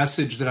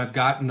message that I've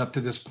gotten up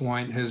to this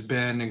point has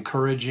been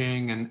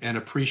encouraging and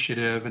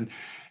appreciative.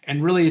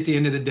 And really at the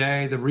end of the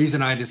day, the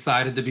reason I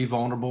decided to be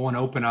vulnerable and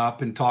open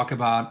up and talk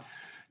about,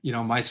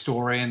 my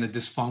story and the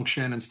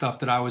dysfunction and stuff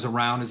that I was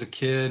around as a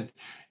kid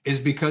is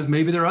because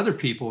maybe there are other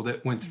people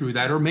that went through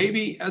that, or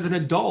maybe as an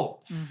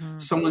adult,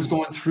 someone's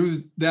going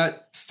through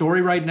that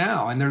story right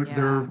now, and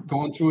they're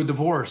going through a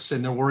divorce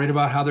and they're worried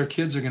about how their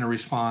kids are going to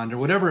respond, or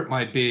whatever it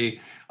might be.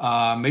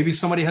 Maybe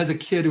somebody has a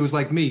kid who was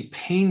like me,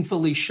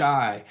 painfully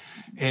shy,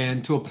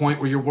 and to a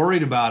point where you're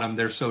worried about them.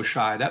 They're so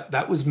shy.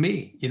 That was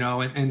me,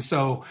 and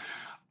so,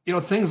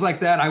 things like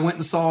that. I went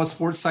and saw a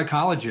sports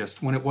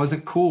psychologist when it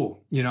wasn't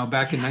cool,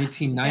 back in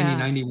 1990,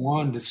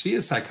 91 to see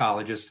a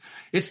psychologist.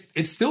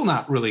 It's still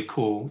not really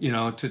cool,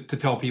 to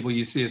tell people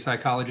you see a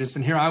psychologist.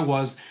 And here I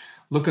was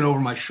looking over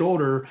my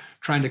shoulder,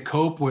 trying to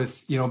cope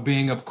with,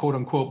 being a quote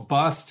unquote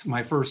bust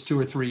my first 2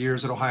 or 3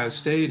 years at Ohio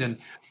State, and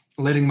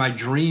letting my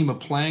dream of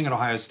playing at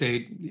Ohio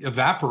State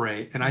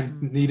evaporate. And I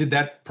needed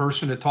that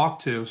person to talk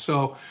to.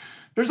 So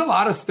there's a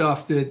lot of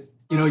stuff that,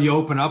 you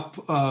open up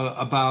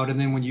about, and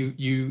then when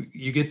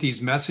you get these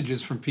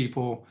messages from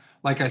people,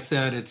 like I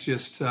said, it's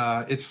just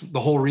it's the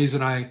whole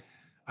reason I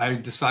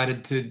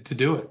decided to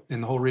do it,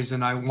 and the whole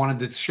reason I wanted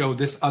to show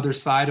this other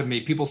side of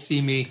me. People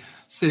see me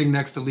sitting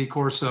next to Lee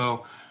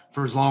Corso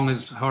for as long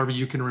as however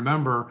you can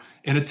remember,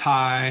 in a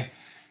tie,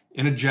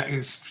 in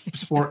a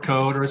sport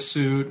coat or a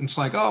suit, and it's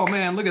like, oh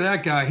man, look at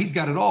that guy, he's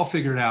got it all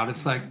figured out.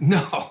 It's like,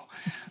 no,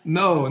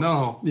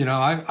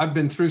 I've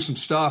been through some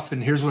stuff,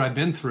 and here's what I've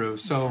been through.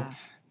 So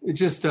it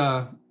just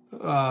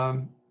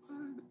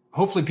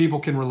hopefully people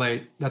can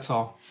relate. That's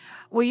all.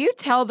 Will you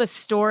tell the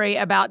story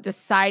about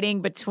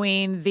deciding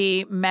between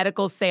the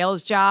medical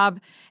sales job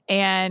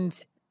and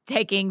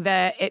taking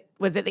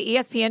was it the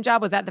ESPN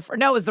job? Was that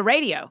no, it was the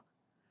radio.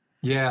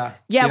 Yeah.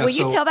 Will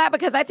you tell that?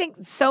 Because I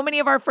think so many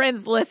of our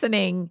friends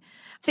listening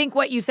think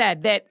what you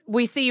said, that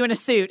we see you in a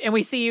suit and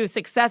we see you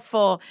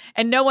successful,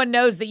 and no one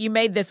knows that you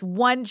made this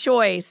one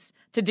choice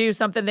to do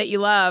something that you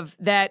love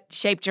that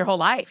shaped your whole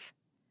life.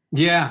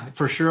 Yeah,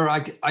 for sure.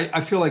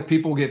 I feel like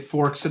people get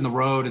forks in the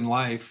road in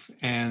life,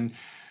 and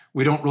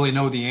we don't really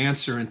know the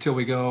answer until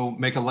we go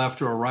make a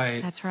left or a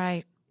right. That's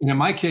right. And in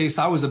my case,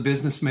 I was a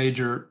business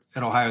major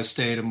at Ohio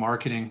State, a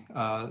marketing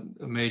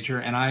major,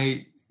 and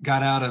I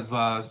got out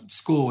of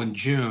school in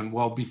June.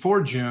 Well,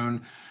 before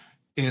June,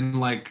 in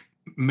like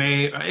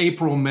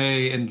April,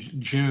 May, and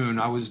June,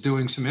 I was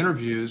doing some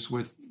interviews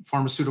with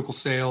pharmaceutical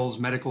sales,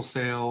 medical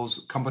sales,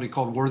 a company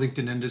called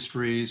Worthington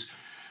Industries.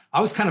 I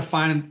was kind of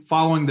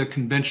following the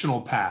conventional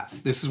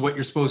path. This is what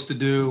you're supposed to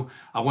do.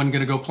 I wasn't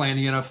going to go play in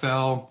the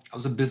NFL. I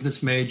was a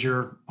business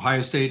major.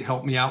 Ohio State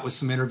helped me out with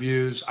some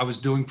interviews. I was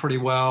doing pretty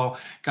well,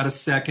 got a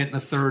second and a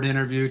third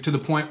interview, to the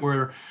point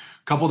where a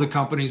couple of the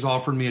companies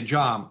offered me a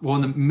job. Well,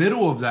 in the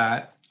middle of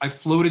that, I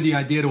floated the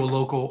idea to a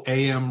local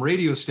AM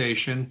radio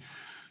station.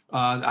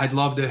 I'd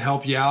love to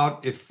help you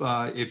out if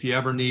you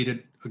ever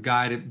needed a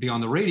guy to be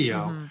on the radio.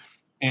 Mm-hmm.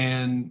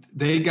 And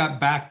they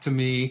got back to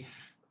me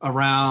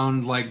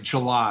around like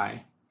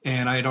July,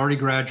 and I had already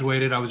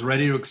graduated. I was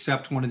ready to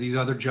accept one of these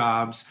other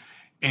jobs.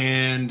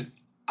 And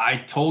I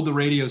told the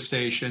radio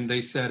station,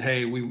 they said,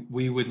 hey,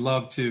 we would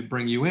love to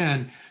bring you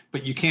in,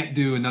 but you can't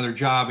do another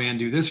job and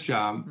do this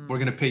job. Mm-hmm. We're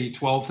going to pay you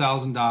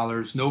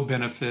 $12,000, no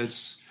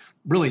benefits,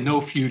 really no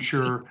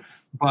future,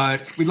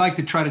 but we'd like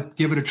to try to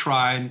give it a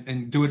try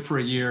and do it for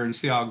a year and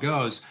see how it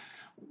goes.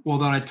 Well,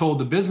 then I told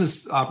the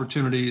business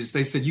opportunities,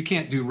 they said, you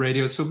can't do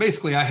radio. So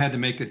basically I had to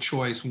make a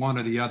choice, one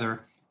or the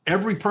other.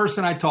 Every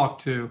person I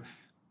talked to,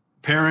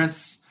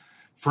 parents,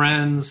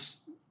 friends,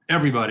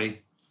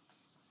 everybody,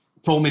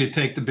 told me to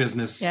take the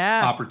business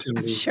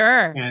opportunity.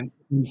 Sure. And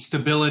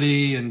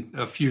stability and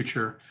a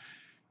future.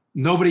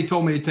 Nobody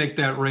told me to take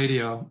that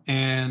radio.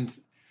 And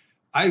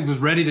I was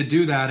ready to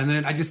do that. And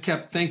then I just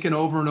kept thinking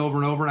over and over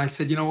and over. And I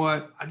said, you know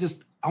what?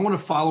 I want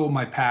to follow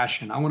my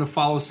passion. I want to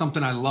follow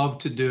something I love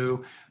to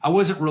do. I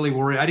wasn't really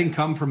worried. I didn't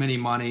come from any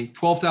money.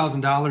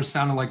 $12,000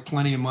 sounded like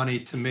plenty of money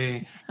to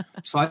me.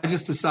 So I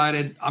just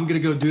decided I'm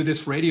going to go do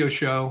this radio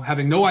show,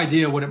 having no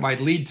idea what it might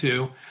lead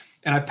to.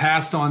 And I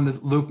passed on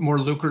the more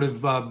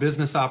lucrative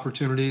business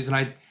opportunities.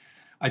 And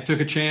I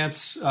took a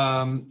chance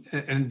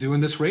in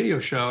doing this radio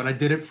show. And I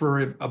did it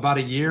for about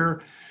a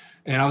year.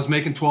 And I was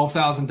making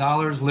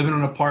 $12,000, living in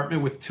an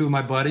apartment with two of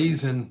my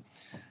buddies. And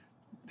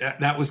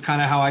that was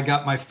kind of how I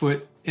got my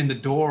foot in the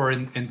door,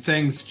 and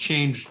things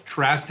changed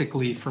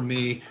drastically for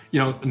me.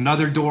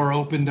 Another door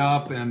opened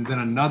up, and then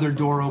another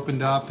door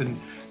opened up, and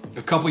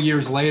a couple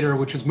years later,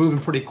 which was moving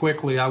pretty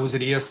quickly, I was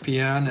at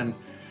ESPN,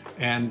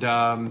 and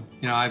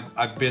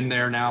I've been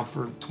there now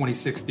for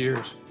 26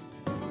 years.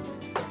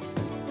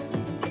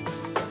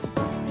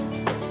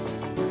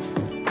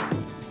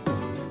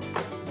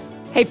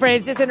 Hey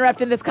friends, just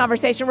interrupting this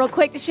conversation real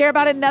quick to share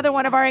about another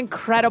one of our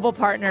incredible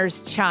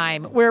partners,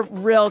 Chime. We're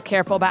real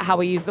careful about how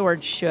we use the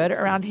word should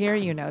around here.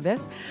 You know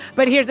this.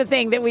 But here's the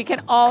thing that we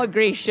can all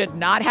agree should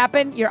not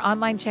happen. Your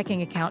online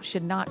checking account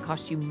should not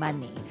cost you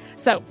money.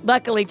 So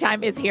luckily,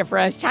 Chime is here for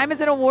us. Chime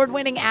is an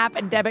award-winning app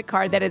and debit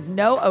card that has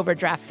no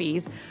overdraft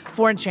fees,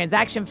 foreign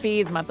transaction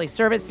fees, monthly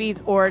service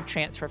fees, or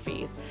transfer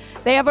fees.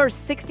 They have over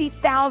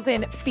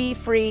 60,000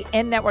 fee-free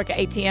in-network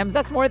ATMs.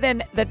 That's more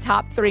than the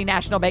top 3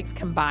 national banks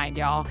combined,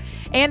 y'all.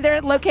 And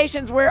they're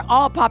locations we're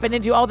all popping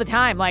into all the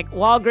time, like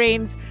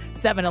Walgreens,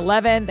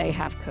 7-Eleven. They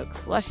have Coke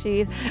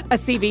slushies, a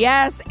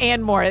CVS,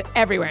 and more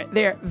everywhere.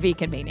 They're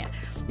V-convenient.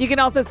 You can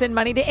also send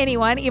money to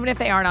anyone, even if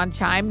they aren't on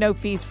Chime. No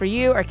fees for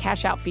you or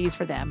cash out fees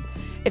for them.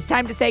 It's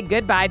time to say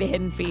goodbye to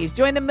hidden fees.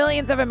 Join the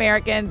millions of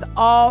Americans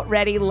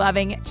already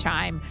loving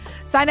Chime.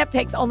 Sign up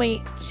takes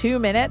only 2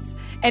 minutes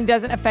and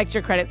doesn't affect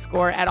your credit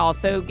score at all.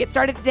 So get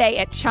started today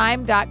at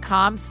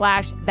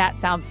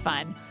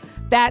chime.com/thatsoundsfun.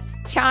 That's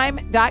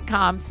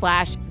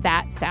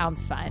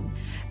chime.com/thatsoundsfun.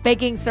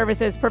 Banking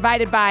services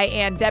provided by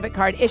and debit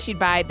card issued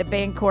by the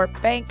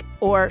Bancorp Bank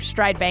or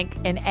Stride Bank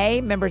N.A.,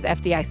 members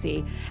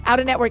FDIC.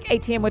 Out-of-network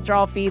ATM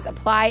withdrawal fees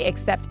apply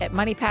except at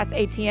MoneyPass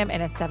ATM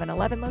and a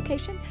 7-Eleven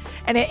location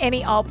and at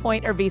any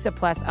Allpoint or Visa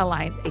Plus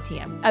Alliance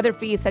ATM. Other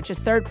fees such as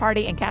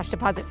third-party and cash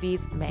deposit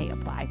fees may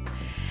apply.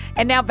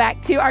 And now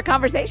back to our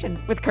conversation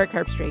with Kirk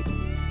Herbstreit.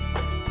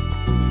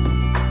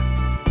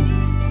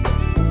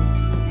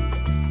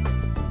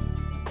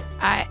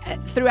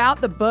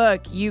 Throughout the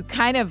book, you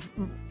kind of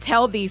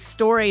tell these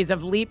stories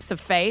of leaps of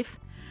faith,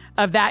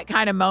 of that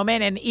kind of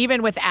moment. And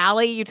even with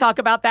Allie, you talk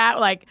about that,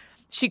 like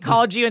she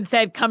called you and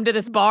said, come to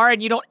this bar,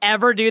 and you don't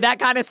ever do that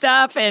kind of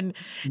stuff. And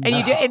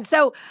you do. And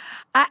so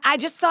I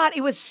just thought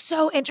it was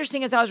so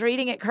interesting as I was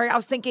reading it, Kirk. I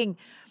was thinking,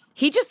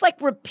 he just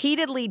like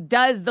repeatedly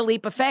does the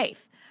leap of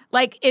faith.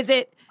 Like, is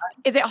it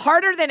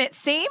harder than it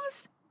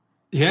seems?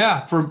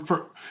 Yeah,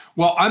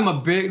 well, I'm a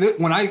big,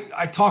 when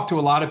I talk to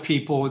a lot of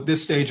people at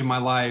this stage of my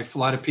life, a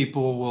lot of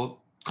people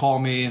will call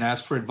me and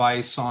ask for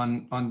advice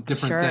on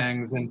different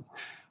things. And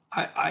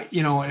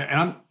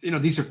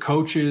these are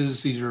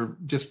coaches, these are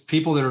just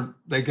people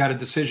they got a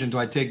decision. Do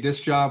I take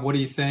this job? What do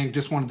you think?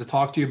 Just wanted to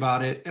talk to you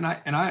about it. And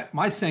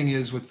my thing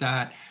is with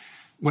that,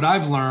 what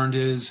I've learned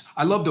is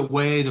I love to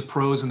weigh the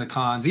pros and the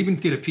cons, even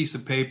get a piece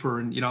of paper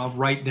and, I'll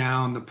write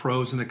down the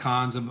pros and the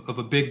cons of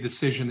a big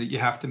decision that you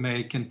have to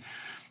make. And,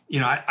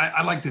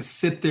 I like to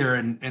sit there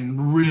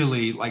and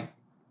really like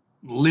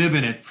live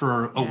in it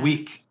for a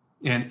week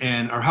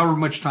and or however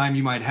much time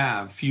you might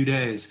have, a few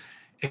days,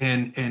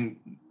 and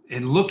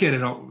look at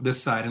it on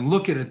this side and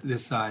look at it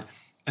this side.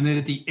 And then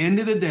at the end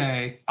of the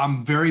day,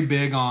 I'm very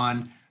big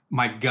on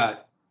my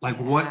gut. Like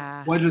what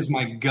does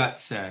my gut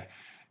say?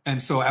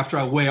 And so after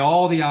I weigh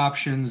all the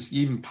options,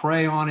 you even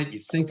pray on it, you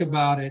think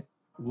about it,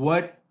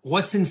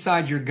 what's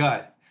inside your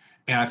gut?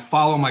 And I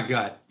follow my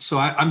gut. So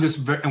I'm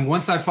just and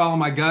once I follow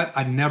my gut,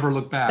 I never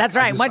look back. That's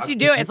right. Once you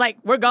do it, it's like,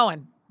 we're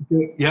going.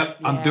 Yep.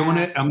 I'm doing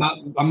it. I'm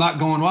not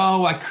going,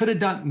 oh, I could have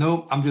done.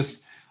 Nope. I'm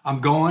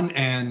going,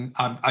 and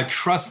I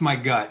trust my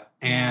gut.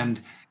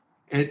 And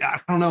I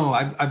don't know.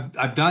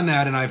 I've done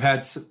that, and I've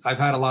had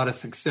a lot of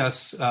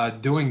success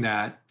doing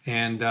that.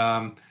 And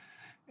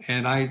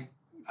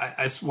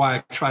that's why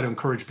I try to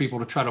encourage people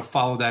to try to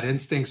follow that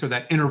instinct or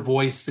that inner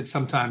voice that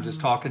sometimes is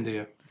talking to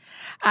you.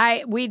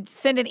 We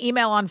send an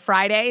email on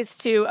Fridays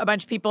to a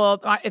bunch of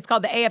people. It's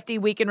called the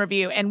AFD Week in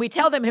Review. And we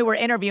tell them who we're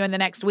interviewing the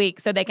next week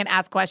so they can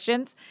ask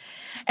questions.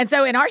 And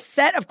so in our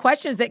set of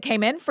questions that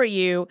came in for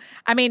you,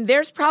 I mean,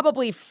 there's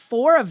probably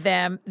 4 of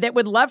them that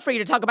would love for you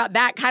to talk about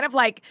that. Kind of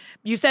like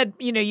you said,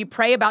 you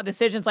pray about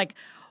decisions. Like,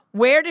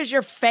 where does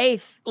your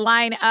faith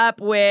line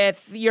up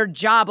with your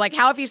job? Like,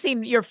 how have you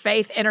seen your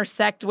faith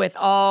intersect with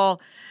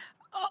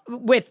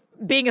with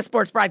being a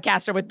sports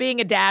broadcaster, with being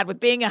a dad, with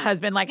being a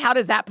husband? Like, how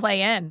does that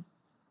play in?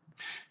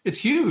 It's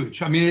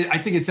huge. I mean, I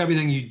think it's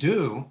everything you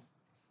do.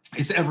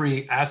 It's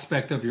every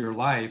aspect of your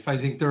life. I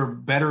think there are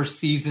better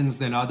seasons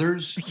than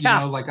others.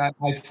 Yeah. Like I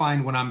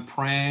find when I'm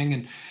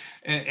praying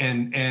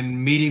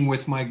and meeting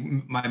with my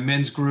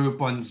men's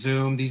group on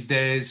Zoom these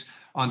days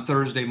on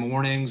Thursday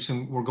mornings,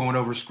 and we're going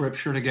over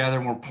scripture together,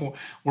 and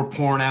we're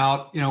pouring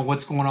out,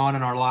 what's going on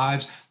in our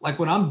lives. Like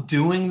when I'm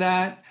doing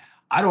that,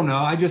 I don't know.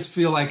 I just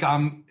feel like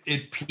I'm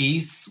at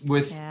peace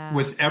with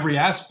every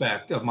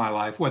aspect of my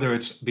life, whether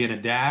it's being a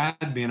dad,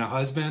 being a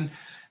husband,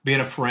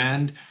 being a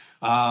friend,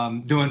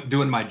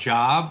 doing my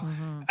job.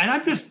 Mm-hmm. And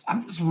I'm just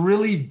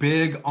really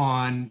big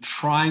on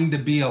trying to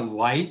be a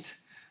light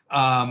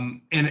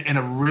in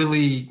a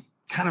really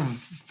kind of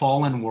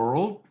fallen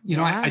world.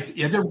 You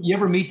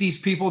ever meet these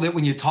people that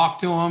when you talk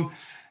to them,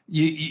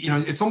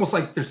 it's almost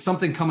like there's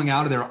something coming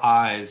out of their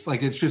eyes.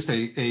 Like it's just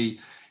a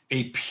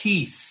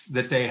peace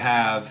that they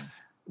have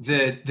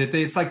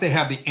it's like they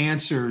have the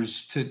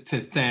answers to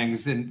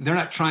things, and they're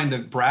not trying to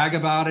brag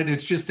about it.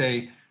 It's just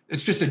a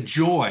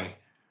joy.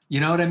 You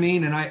know what I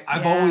mean? And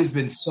I've always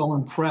been so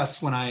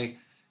impressed when I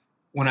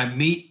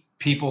meet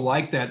people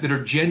like that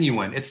are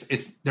genuine.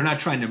 They're not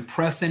trying to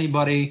impress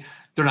anybody.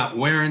 They're not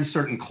wearing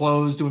certain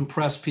clothes to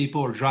impress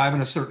people or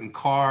driving a certain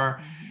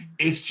car. Mm-hmm.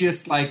 It's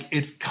just like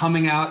it's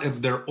coming out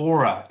of their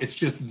aura. It's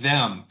just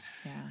them.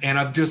 Yeah. And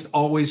I've just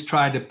always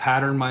tried to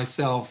pattern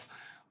myself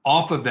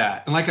off of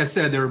that. And like I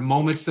said, there are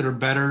moments that are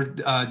better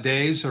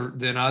days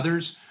than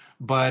others.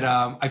 But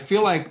I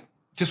feel like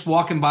just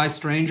walking by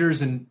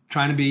strangers and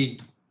trying to be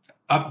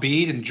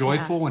upbeat and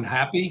joyful and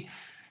happy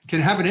can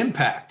have an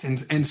impact.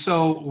 And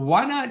so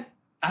why not,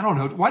 I don't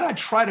know, why not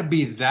try to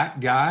be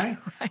that guy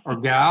or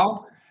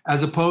gal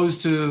as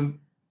opposed to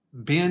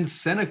being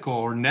cynical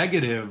or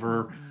negative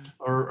or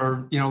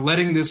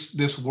letting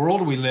this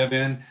world we live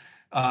in,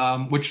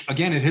 which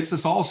again, it hits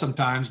us all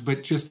sometimes,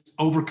 but just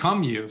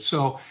overcome you.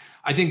 So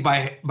I think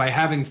by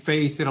having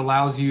faith, it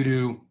allows you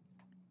to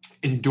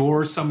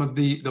endure some of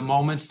the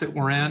moments that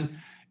we're in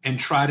and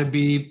try to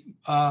be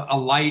a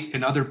light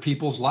in other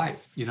people's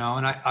life, and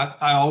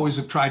I always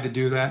have tried to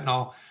do that, and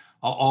I'll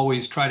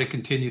always try to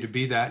continue to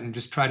be that and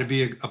just try to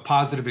be a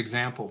positive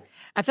example.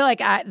 I feel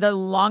like the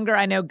longer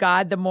I know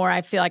God, the more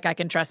I feel like I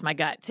can trust my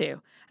gut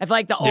too. I feel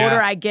like the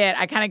older I get,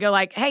 I kind of go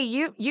like, hey,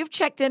 you've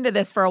checked into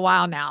this for a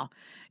while now.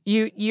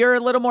 You're a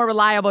little more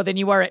reliable than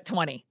you were at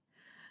 20.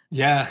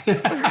 Yeah.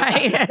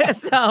 Right.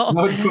 So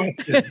no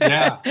question.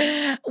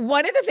 Yeah.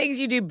 One of the things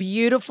you do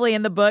beautifully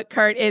in the book,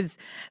 Kurt, is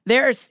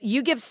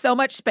you give so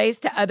much space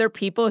to other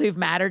people who've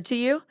mattered to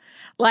you,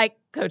 like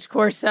Coach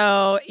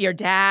Corso, your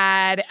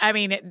dad. I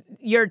mean,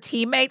 your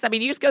teammates. I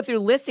mean, you just go through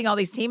listing all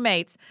these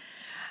teammates.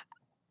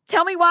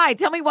 Tell me why.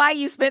 Tell me why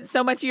you spent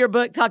so much of your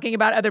book talking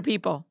about other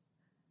people.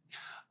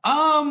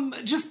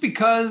 Just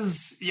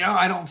because,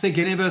 I don't think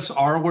any of us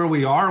are where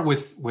we are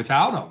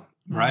without them.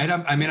 Right.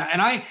 I mean,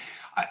 and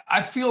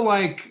I feel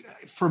like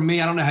for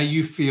me, I don't know how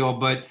you feel,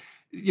 but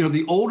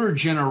the older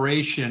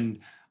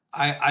generation,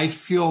 I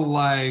feel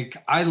like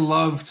I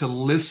love to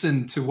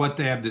listen to what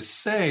they have to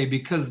say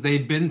because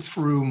they've been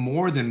through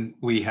more than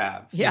we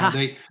have. Yeah.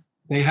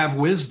 They have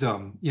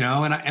wisdom,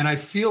 and I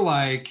feel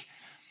like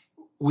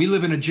we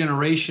live in a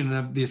generation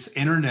of this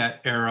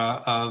internet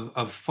era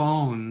of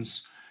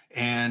phones,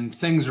 and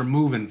things are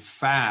moving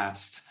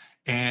fast.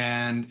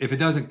 And if it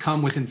doesn't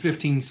come within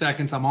 15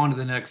 seconds, I'm on to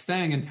the next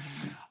thing. And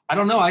I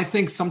don't know. I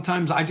think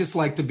sometimes I just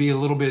like to be a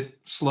little bit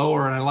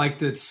slower, and I like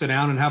to sit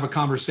down and have a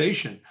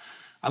conversation.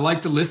 I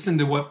like to listen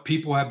to what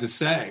people have to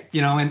say,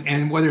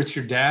 and whether it's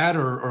your dad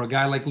or a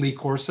guy like Lee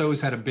Corso who's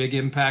had a big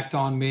impact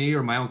on me,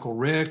 or my Uncle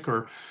Rick,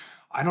 or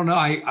I don't know.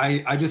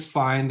 I just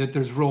find that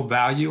there's real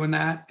value in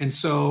that. And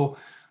so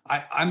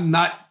I'm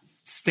not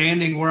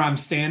standing where I'm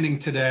standing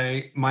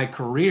today, my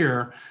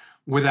career,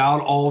 without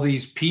all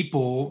these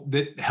people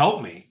that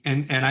helped me.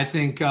 And I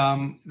think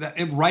that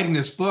in writing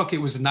this book, it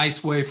was a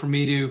nice way for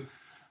me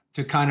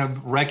to kind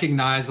of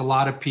recognize a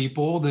lot of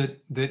people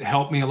that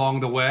helped me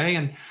along the way.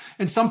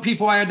 And some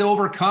people I had to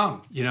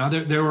overcome.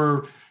 There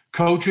were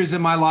coaches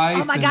in my life.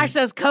 Oh my gosh,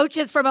 those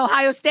coaches from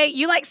Ohio State.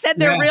 You said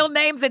their real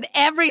names and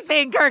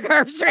everything, Kirk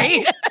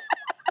Herbstreit.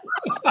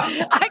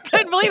 I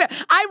couldn't believe it.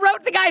 I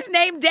wrote the guy's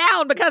name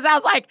down because I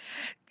was like,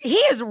 he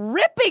is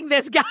ripping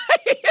this guy.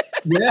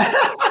 Yeah.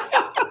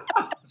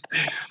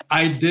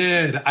 I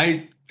did.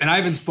 I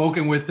haven't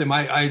spoken with him.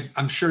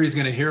 I'm sure he's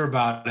going to hear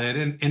about it.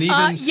 And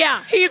even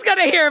he's going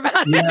to hear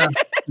about it.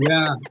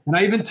 Yeah. And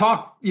I even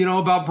talked,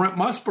 about Brent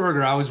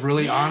Musburger. I was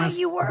really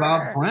honest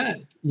about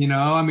Brent.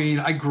 I mean,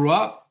 I grew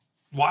up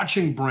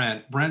watching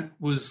Brent. Brent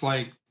was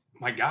like,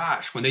 my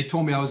gosh, when they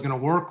told me I was going to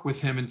work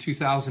with him in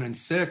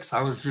 2006,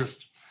 I was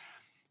just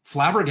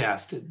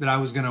flabbergasted that I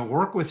was going to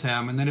work with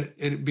him. And then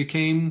it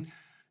became,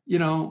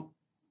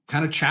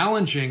 kind of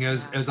challenging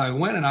as I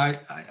went. And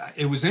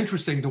it was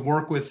interesting to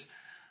work with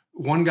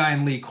one guy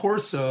in Lee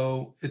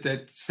Corso at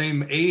that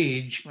same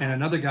age and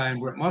another guy in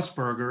Brent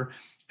Musburger.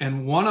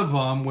 And one of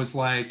them was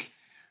like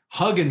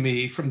hugging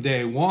me from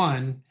day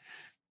one.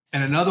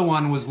 And another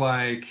one was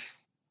like,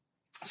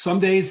 some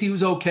days he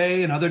was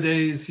okay and other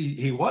days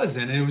he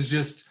wasn't. And it was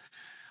just,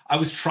 I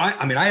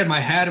had my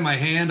hat in my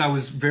hand. I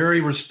was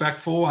very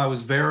respectful. I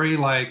was very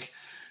like,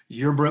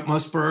 you're Brent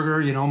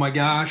Musburger, oh my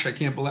gosh, I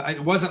can't believe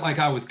it. Wasn't like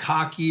I was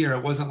cocky, or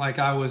it wasn't like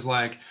I was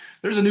like,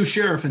 there's a new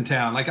sheriff in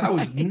town. Like I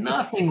was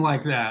nothing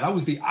like that. I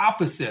was the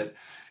opposite.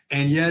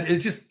 And yet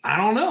it's just, I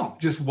don't know,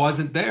 just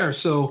wasn't there.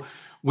 So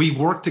we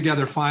worked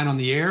together fine on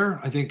the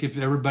air. I think if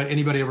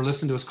anybody ever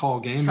listened to us call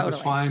a game, It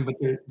was fine, but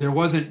there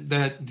wasn't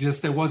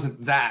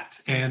that.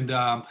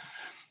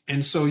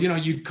 And so,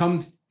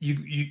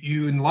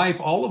 you in life,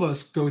 all of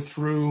us go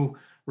through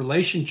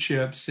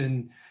relationships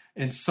and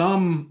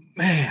some,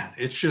 man,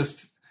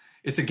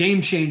 it's a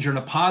game changer in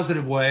a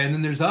positive way. And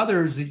then there's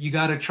others that you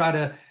got to try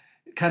to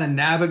kind of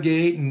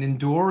navigate and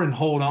endure and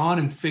hold on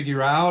and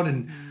figure out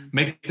and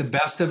make the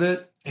best of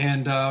it.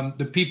 And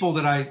the people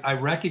that I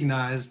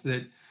recognize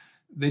that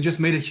they just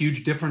made a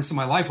huge difference in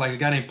my life. Like a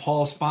guy named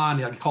Paul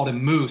Spahn, I called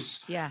him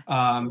Moose. Yeah.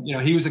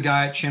 He was a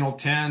guy at Channel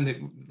 10 that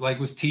like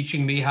was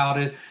teaching me how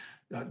to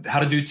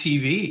do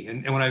TV.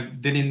 And when I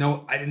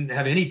didn't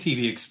have any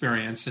TV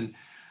experience. And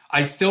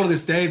I still to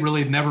this day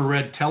really never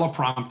read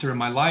teleprompter in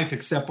my life,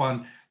 except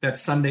on that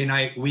Sunday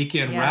night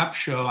weekend rap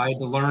show. I had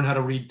to learn how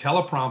to read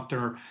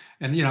teleprompter.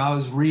 And, I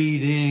was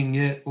reading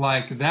it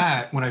like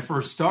that when I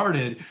first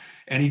started.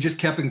 And he just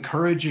kept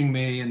encouraging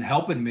me and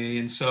helping me.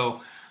 And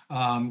so,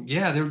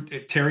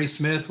 Terry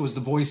Smith was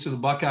the voice of the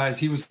Buckeyes.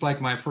 He was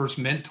like my first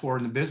mentor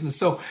in the business.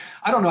 So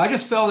I don't know. I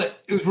just felt that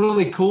it was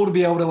really cool to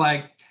be able to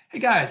like, hey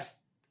guys,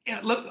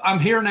 look, I'm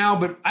here now,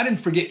 but I didn't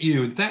forget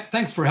you. And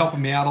thanks for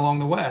helping me out along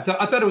the way. I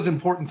thought it was an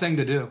important thing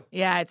to do.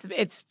 Yeah,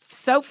 it's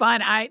so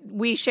fun.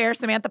 We share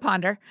Samantha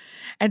Ponder.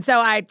 And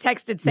so I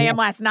texted Sam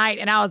last night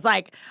and I was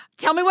like,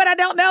 tell me what I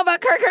don't know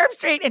about Kirk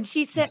Herbstreit. And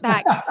she sent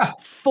back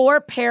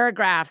 4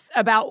 paragraphs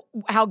about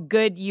how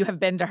good you have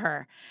been to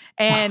her.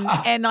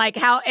 And like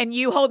and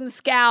you holding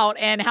Scout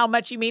and how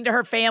much you mean to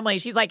her family.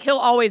 She's like, he'll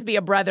always be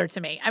a brother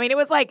to me. I mean, it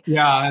was like,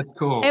 yeah, that's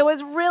cool. It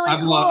was really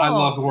cool. I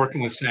loved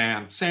working with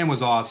Sam. Sam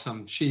was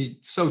awesome. She's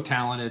so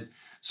talented,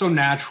 so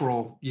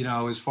natural,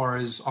 as far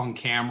as on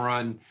camera.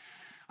 And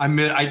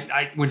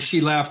I when she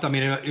left, I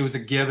mean, it was a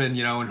given,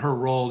 in her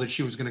role that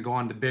she was going to go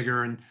on to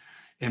bigger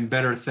and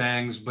better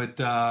things. But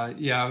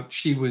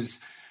she was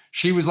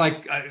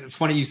like, it's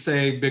funny you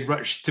say Big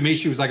Brother. To me,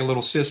 she was like a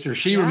little sister.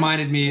 She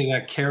reminded me of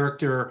that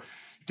character,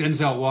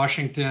 Denzel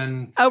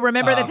Washington. Oh,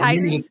 remember the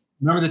Titans?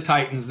 Remember the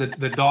Titans,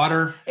 the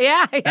daughter?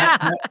 Yeah.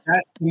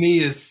 That to me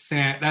is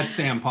that's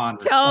Sam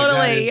Ponder. Totally.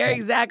 Like You're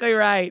exactly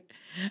right.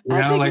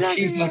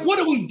 She's like, what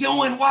are we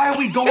doing? Why are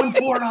we going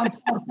for it on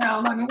fourth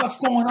down? I mean,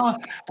 what's going on?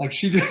 Like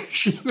she's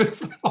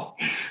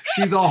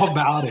all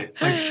about it.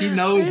 Like she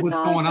knows what's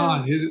going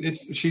on.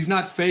 She's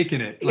not faking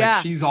it.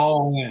 Like she's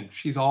all in.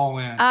 She's all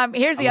in.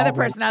 Here's the other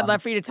person I'd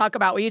love for you to talk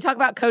about. Will you talk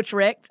about Coach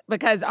Richt?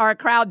 Because our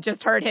crowd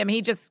just heard him.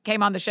 He just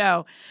came on the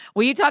show.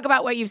 Will you talk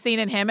about what you've seen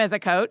in him as a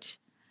coach?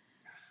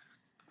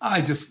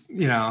 I just,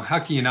 how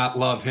can you not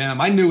love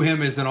him? I knew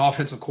him as an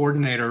offensive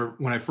coordinator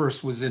when I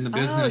first was in the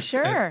business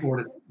at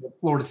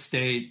Florida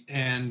State,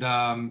 and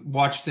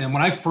watched them.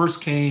 When I first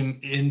came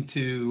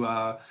into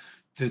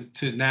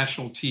to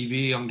national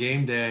TV on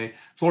game day,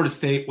 Florida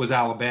State was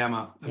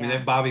Alabama. I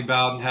mean, Bobby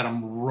Bowden had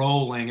them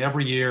rolling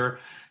every year.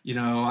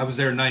 I was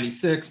there in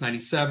 96,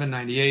 97,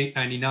 98,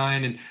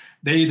 99, and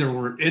they either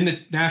were in the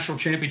national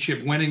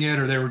championship winning it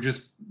or they were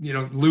just,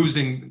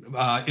 losing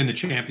in the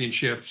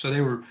championship. So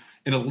they were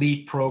an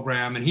elite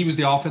program, and he was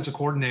the offensive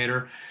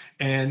coordinator.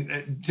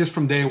 And just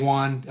from day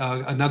one,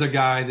 another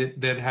guy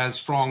that has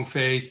strong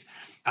faith.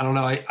 I don't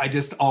know. I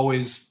just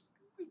always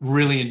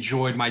really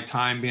enjoyed my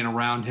time being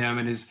around him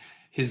and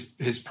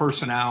his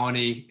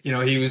personality.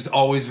 He was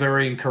always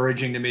very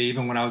encouraging to me,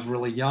 even when I was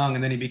really young.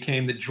 And then he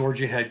became the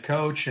Georgia head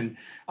coach and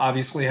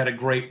obviously had a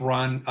great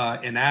run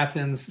in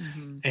Athens.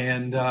 Mm-hmm.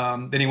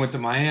 And then he went to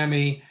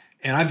Miami.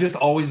 And I've just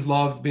always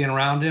loved being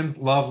around him,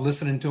 loved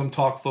listening to him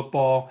talk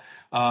football.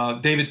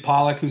 David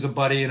Pollock, who's a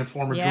buddy and a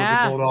former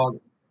Georgia Bulldog,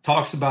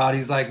 talks about,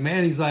 he's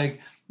like,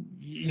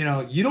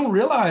 you don't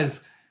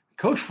realize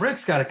Coach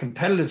Richt's got a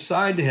competitive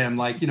side to him.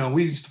 Like,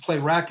 we used to play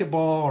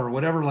racquetball or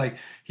whatever. Like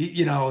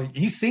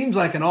he seems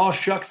like an all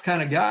shucks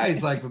kind of guy.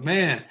 He's like, but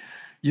man,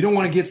 you don't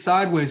want to get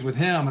sideways with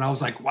him. And I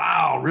was like,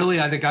 wow, really?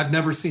 I think I've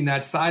never seen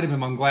that side of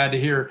him. I'm glad to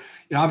hear,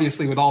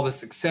 obviously with all the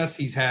success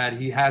he's had,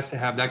 he has to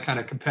have that kind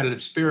of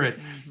competitive spirit.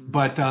 Mm-hmm.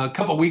 But a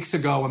couple of weeks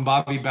ago when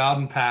Bobby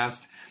Bowden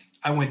passed,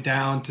 I went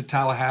down to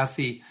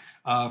Tallahassee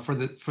for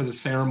the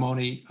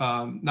ceremony.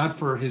 Not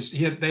for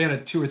they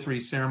had 2 or 3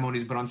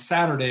 ceremonies, but on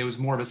Saturday it was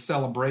more of a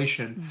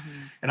celebration.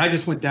 Mm-hmm. And I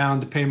just went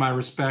down to pay my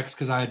respects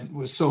because I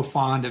was so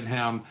fond of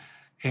him.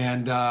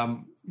 And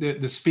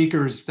the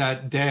speakers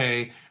that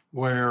day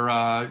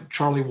were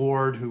Charlie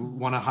Ward, who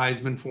won a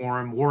Heisman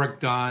for him, Warwick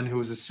Dunn, who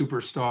was a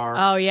superstar.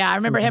 Oh yeah, I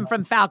remember him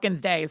from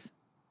Falcons days.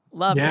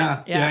 Loved him.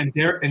 Yeah,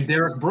 and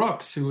Derek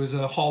Brooks, who was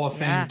a Hall of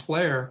Fame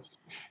player.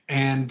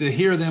 And to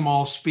hear them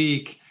all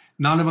speak,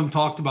 none of them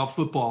talked about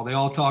football. They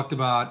all talked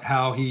about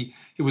how he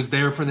was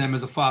there for them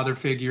as a father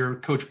figure,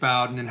 Coach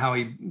Bowden, and how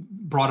he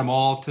brought them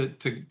all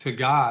to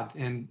God.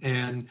 And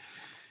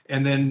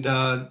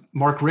then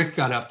Mark Richt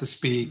got up to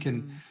speak,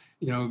 and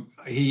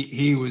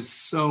he was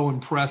so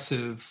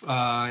impressive,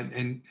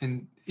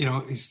 and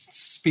he's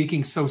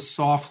speaking so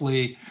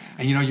softly,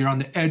 and you're on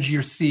the edge of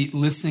your seat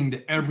listening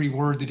to every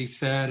word that he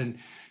said. And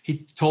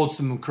he told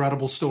some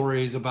incredible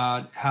stories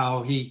about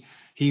how he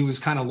was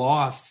kind of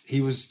lost. He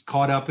was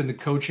caught up in the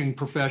coaching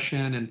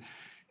profession.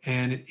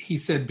 And he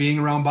said, being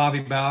around Bobby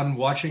Bowden,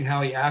 watching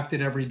how he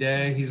acted every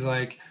day, he's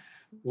like,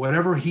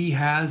 whatever he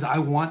has, I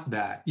want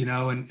that,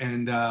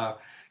 and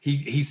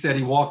he said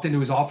he walked into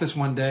his office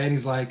one day and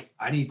he's like,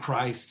 I need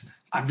Christ.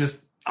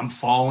 I'm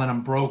fallen,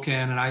 I'm broken.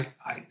 And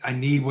I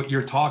need what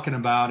you're talking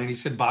about. And he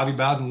said, Bobby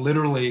Bowden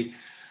literally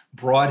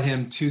brought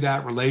him to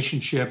that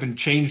relationship and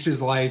changed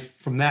his life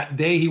from that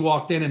day he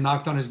walked in and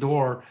knocked on his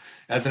door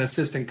as an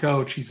assistant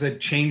coach. He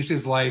said changed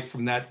his life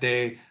from that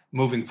day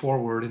moving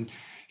forward. And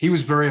he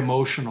was very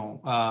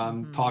emotional,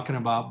 talking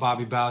about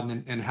Bobby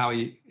Bowden and how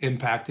he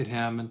impacted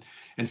him and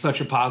in such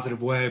a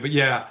positive way. But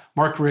yeah,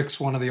 Mark Richt's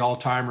one of the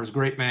all-timers,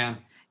 great man.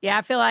 Yeah,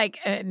 I feel like,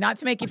 not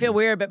to make you feel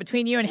weird, but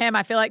between you and him,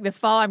 I feel like this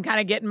fall I'm kind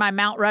of getting my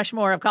Mount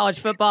Rushmore of college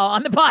football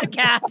on the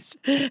podcast.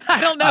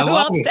 I don't know who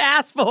else to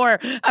ask for.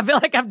 I feel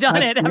like I've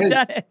done it. I've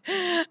done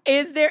it.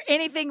 Is there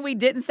anything we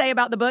didn't say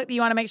about the book that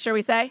you want to make sure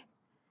we say?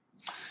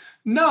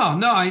 No.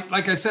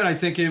 Like I said, I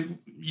think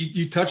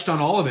you touched on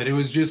all of it. It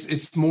was just,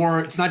 it's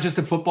not just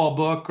a football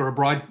book or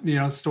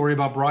a story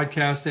about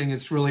broadcasting.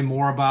 It's really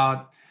more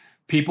about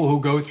people who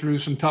go through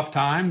some tough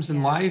times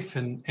in life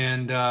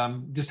and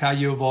just how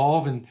you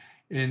evolve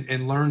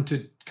and learn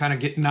to kind of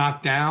get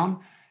knocked down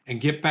and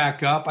get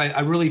back up.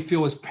 I really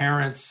feel as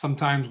parents,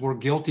 sometimes we're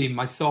guilty,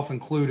 myself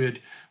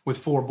included, with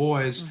 4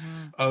 boys,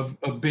 of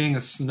being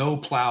a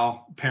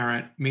snowplow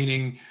parent,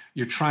 meaning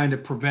you're trying to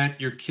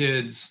prevent your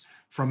kids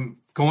from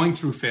going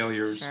through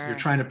failures. Sure. You're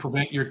trying to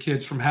prevent your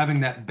kids from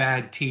having that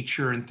bad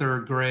teacher in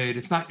 3rd grade.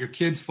 It's not your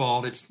kid's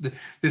fault. It's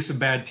this is a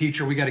bad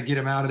teacher. We got to get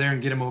him out of there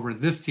and get him over to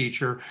this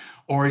teacher.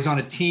 Or he's on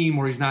a team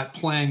where he's not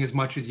playing as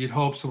much as you'd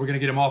hope, so we're going to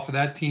get him off of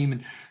that team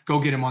and go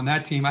get him on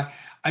that team.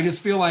 I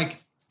just feel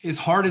like, as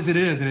hard as it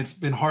is, and it's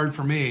been hard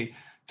for me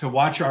to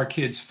watch our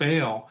kids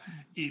fail,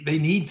 they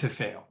need to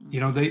fail.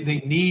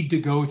 They need to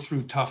go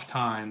through tough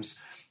times.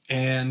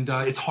 And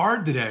it's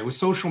hard today with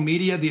social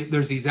media.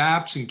 There's these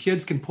apps and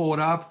kids can pull it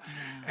up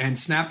and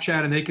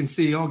Snapchat and they can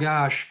see, oh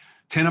gosh,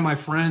 10 of my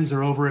friends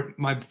are over at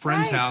my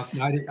friend's house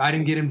and I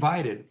didn't get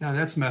invited. No,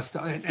 that's messed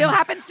up. Still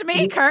happens to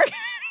me, Kirk.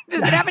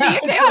 Does it happen to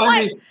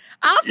you too?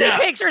 I'll see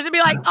pictures and be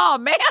like, oh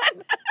man.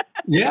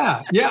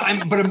 Yeah.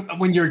 But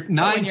when you're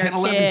 9, 10,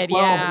 11,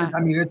 12,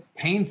 it's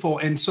painful.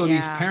 And so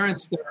these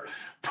parents, they're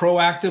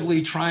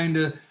proactively trying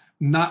to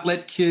not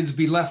let kids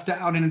be left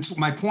out. And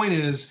my point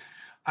is,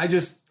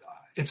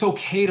 it's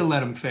okay to let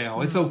them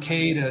fail. It's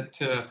okay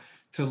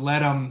to let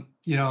them,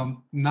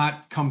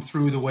 not come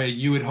through the way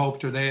you had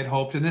hoped or they had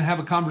hoped, and then have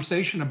a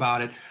conversation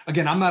about it.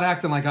 Again, I'm not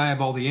acting like I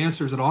have all the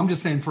answers at all. I'm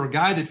just saying, for a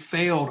guy that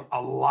failed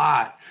a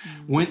lot,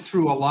 went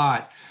through a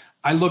lot,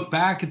 I look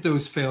back at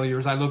those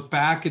failures. I look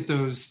back at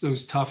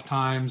those tough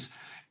times,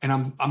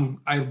 and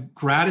I have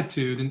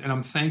gratitude and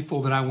I'm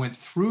thankful that I went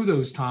through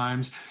those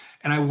times.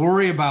 And I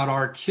worry about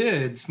our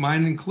kids,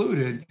 mine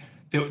included.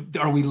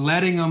 Are we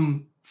letting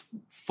them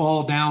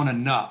fall down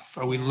enough?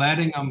 Are we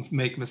letting them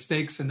make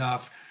mistakes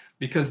enough?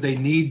 Because they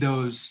need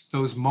those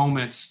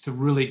moments to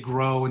really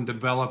grow and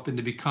develop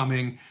into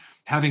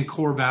having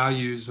core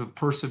values of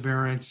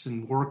perseverance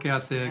and work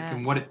ethic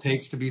and what it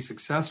takes to be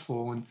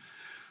successful. And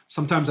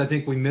sometimes I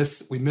think we miss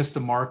the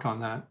mark on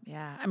that.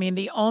 Yeah.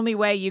 The only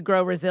way you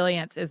grow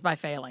resilience is by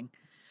failing.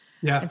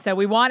 Yeah. And so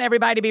we want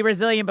everybody to be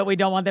resilient, but we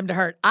don't want them to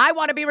hurt. I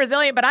want to be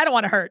resilient, but I don't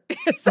want to hurt.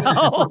 So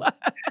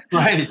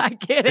right. I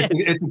get it.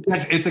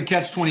 It's a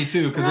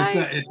catch-22 because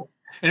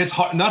it's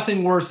hard,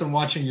 nothing worse than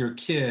watching your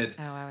kid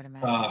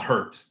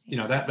hurt.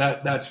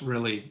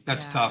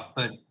 That's tough,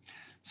 but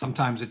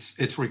sometimes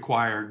it's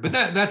required. But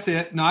that's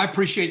it. No, I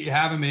appreciate you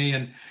having me,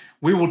 and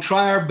we will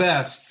try our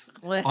best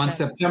on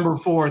September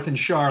 4th in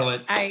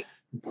Charlotte.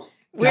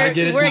 We're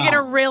going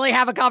to really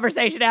have a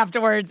conversation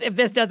afterwards if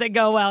this doesn't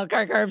go well,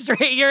 Kirk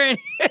Herbstreit. You're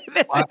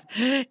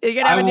going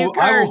to have a new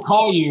curse. I will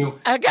call you.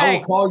 Okay. I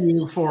will call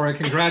you for a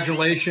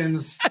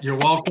congratulations. You're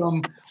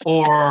welcome.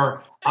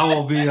 Or I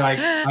will be like,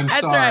 I'm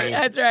sorry.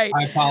 That's right.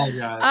 I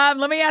apologize.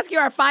 Let me ask you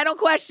our final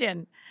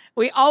question.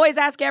 We always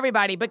ask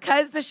everybody,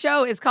 because the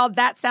show is called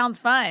That Sounds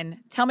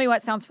Fun. Tell me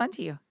what sounds fun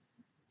to you.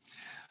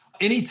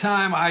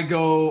 Anytime I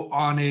go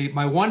on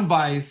my one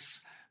vice,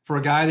 for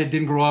a guy that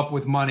didn't grow up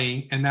with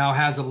money and now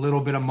has a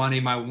little bit of money,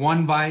 my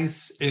one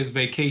vice is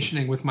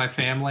vacationing with my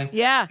family.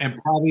 Yeah. And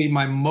probably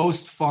my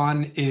most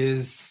fun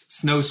is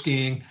snow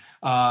skiing,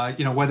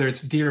 whether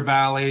it's Deer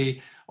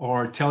Valley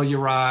or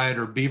Telluride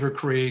or Beaver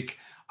Creek.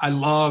 I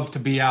love to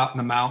be out in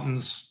the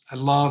mountains. I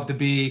love to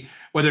be,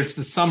 whether it's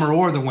the summer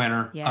or the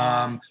winter.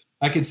 Yeah.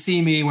 I could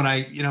see me when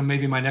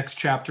maybe my next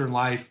chapter in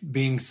life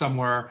being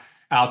somewhere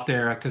out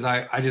there, because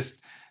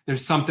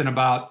there's something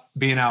about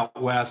being out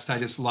west I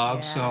just love.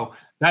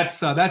 Yeah.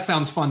 So that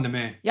sounds fun to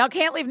me. Y'all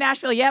can't leave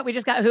Nashville yet. We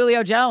just got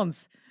Julio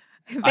Jones.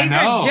 Things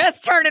are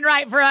just turning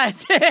right for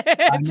us,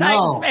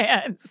 Titans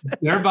fans.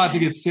 They're about to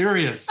get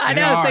serious. I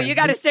know. So you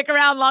got to stick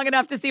around long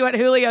enough to see what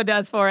Julio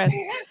does for us.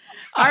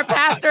 Our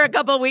pastor a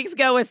couple of weeks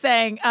ago was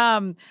saying,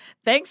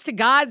 thanks to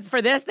God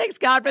for this, thanks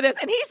God for this.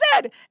 And he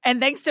said, and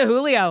thanks to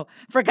Julio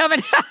for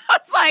coming out.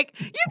 It's like,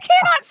 you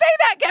cannot say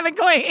that, Kevin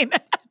Queen.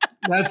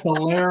 That's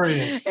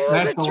hilarious.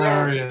 That's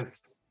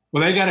hilarious.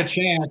 Well, they got a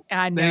chance.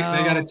 I know.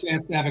 They got a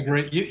chance to have a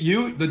great,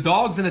 the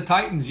Dogs and the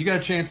Titans, you got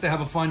a chance to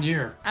have a fun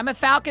year. I'm a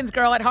Falcons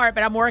girl at heart,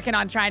 but I'm working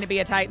on trying to be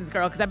a Titans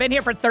girl because I've been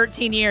here for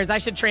 13 years. I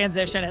should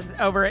transition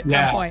over at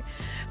some point.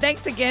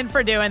 Thanks again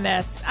for doing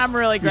this. I'm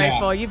really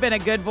grateful. You've been a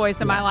good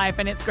voice in my life,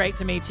 and it's great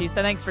to meet you.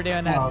 So thanks for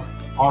doing this.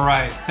 All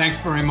right. Thanks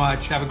very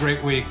much. Have a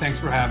great week. Thanks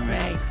for having me.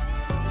 Thanks.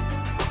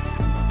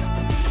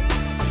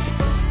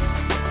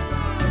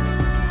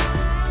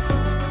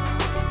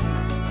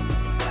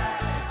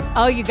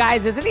 Oh, you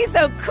guys, isn't he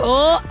so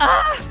cool?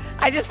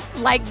 I just,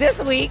 like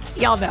this week,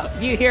 y'all know,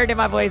 do you hear it in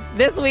my voice?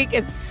 This week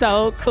is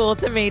so cool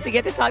to me to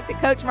get to talk to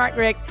Coach Mark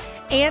Richt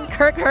and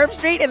Kirk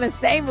Herbstreit in the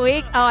same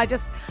week. Oh,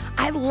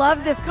 I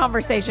love this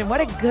conversation.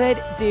 What a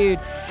good dude.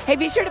 Hey,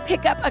 be sure to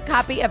pick up a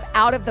copy of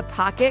Out of the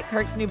Pocket,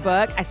 Kirk's new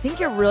book. I think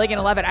you're really going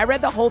to love it. I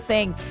read the whole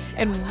thing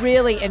and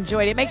really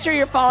enjoyed it. Make sure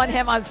you're following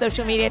him on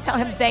social media. Tell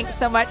him thanks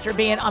so much for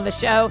being on the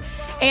show.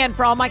 And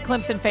for all my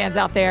Clemson fans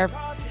out there,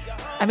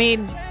 I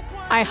mean,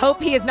 I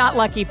hope he is not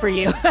lucky for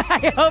you.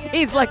 I hope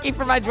he's lucky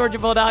for my Georgia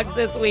Bulldogs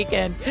this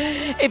weekend.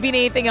 If you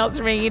need anything else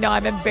from me, you know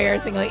I'm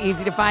embarrassingly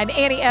easy to find.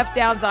 Annie F.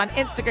 Downs on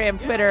Instagram,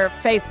 Twitter,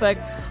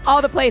 Facebook,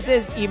 all the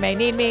places you may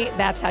need me.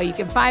 That's how you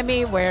can find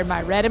me, wearing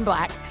my red and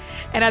black.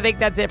 And I think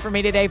that's it for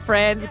me today,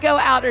 friends. Go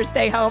out or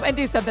stay home and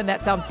do something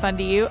that sounds fun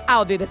to you.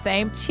 I'll do the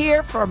same.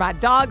 Cheer for my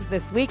dogs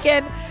this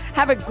weekend.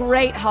 Have a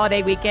great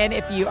holiday weekend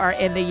if you are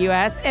in the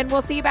U.S. And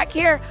we'll see you back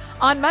here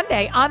on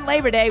Monday, on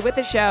Labor Day, with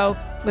the show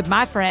with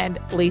my friend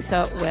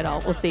Lisa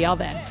Whittle. We'll see y'all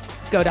then.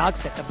 Go Dogs,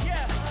 sick 'em.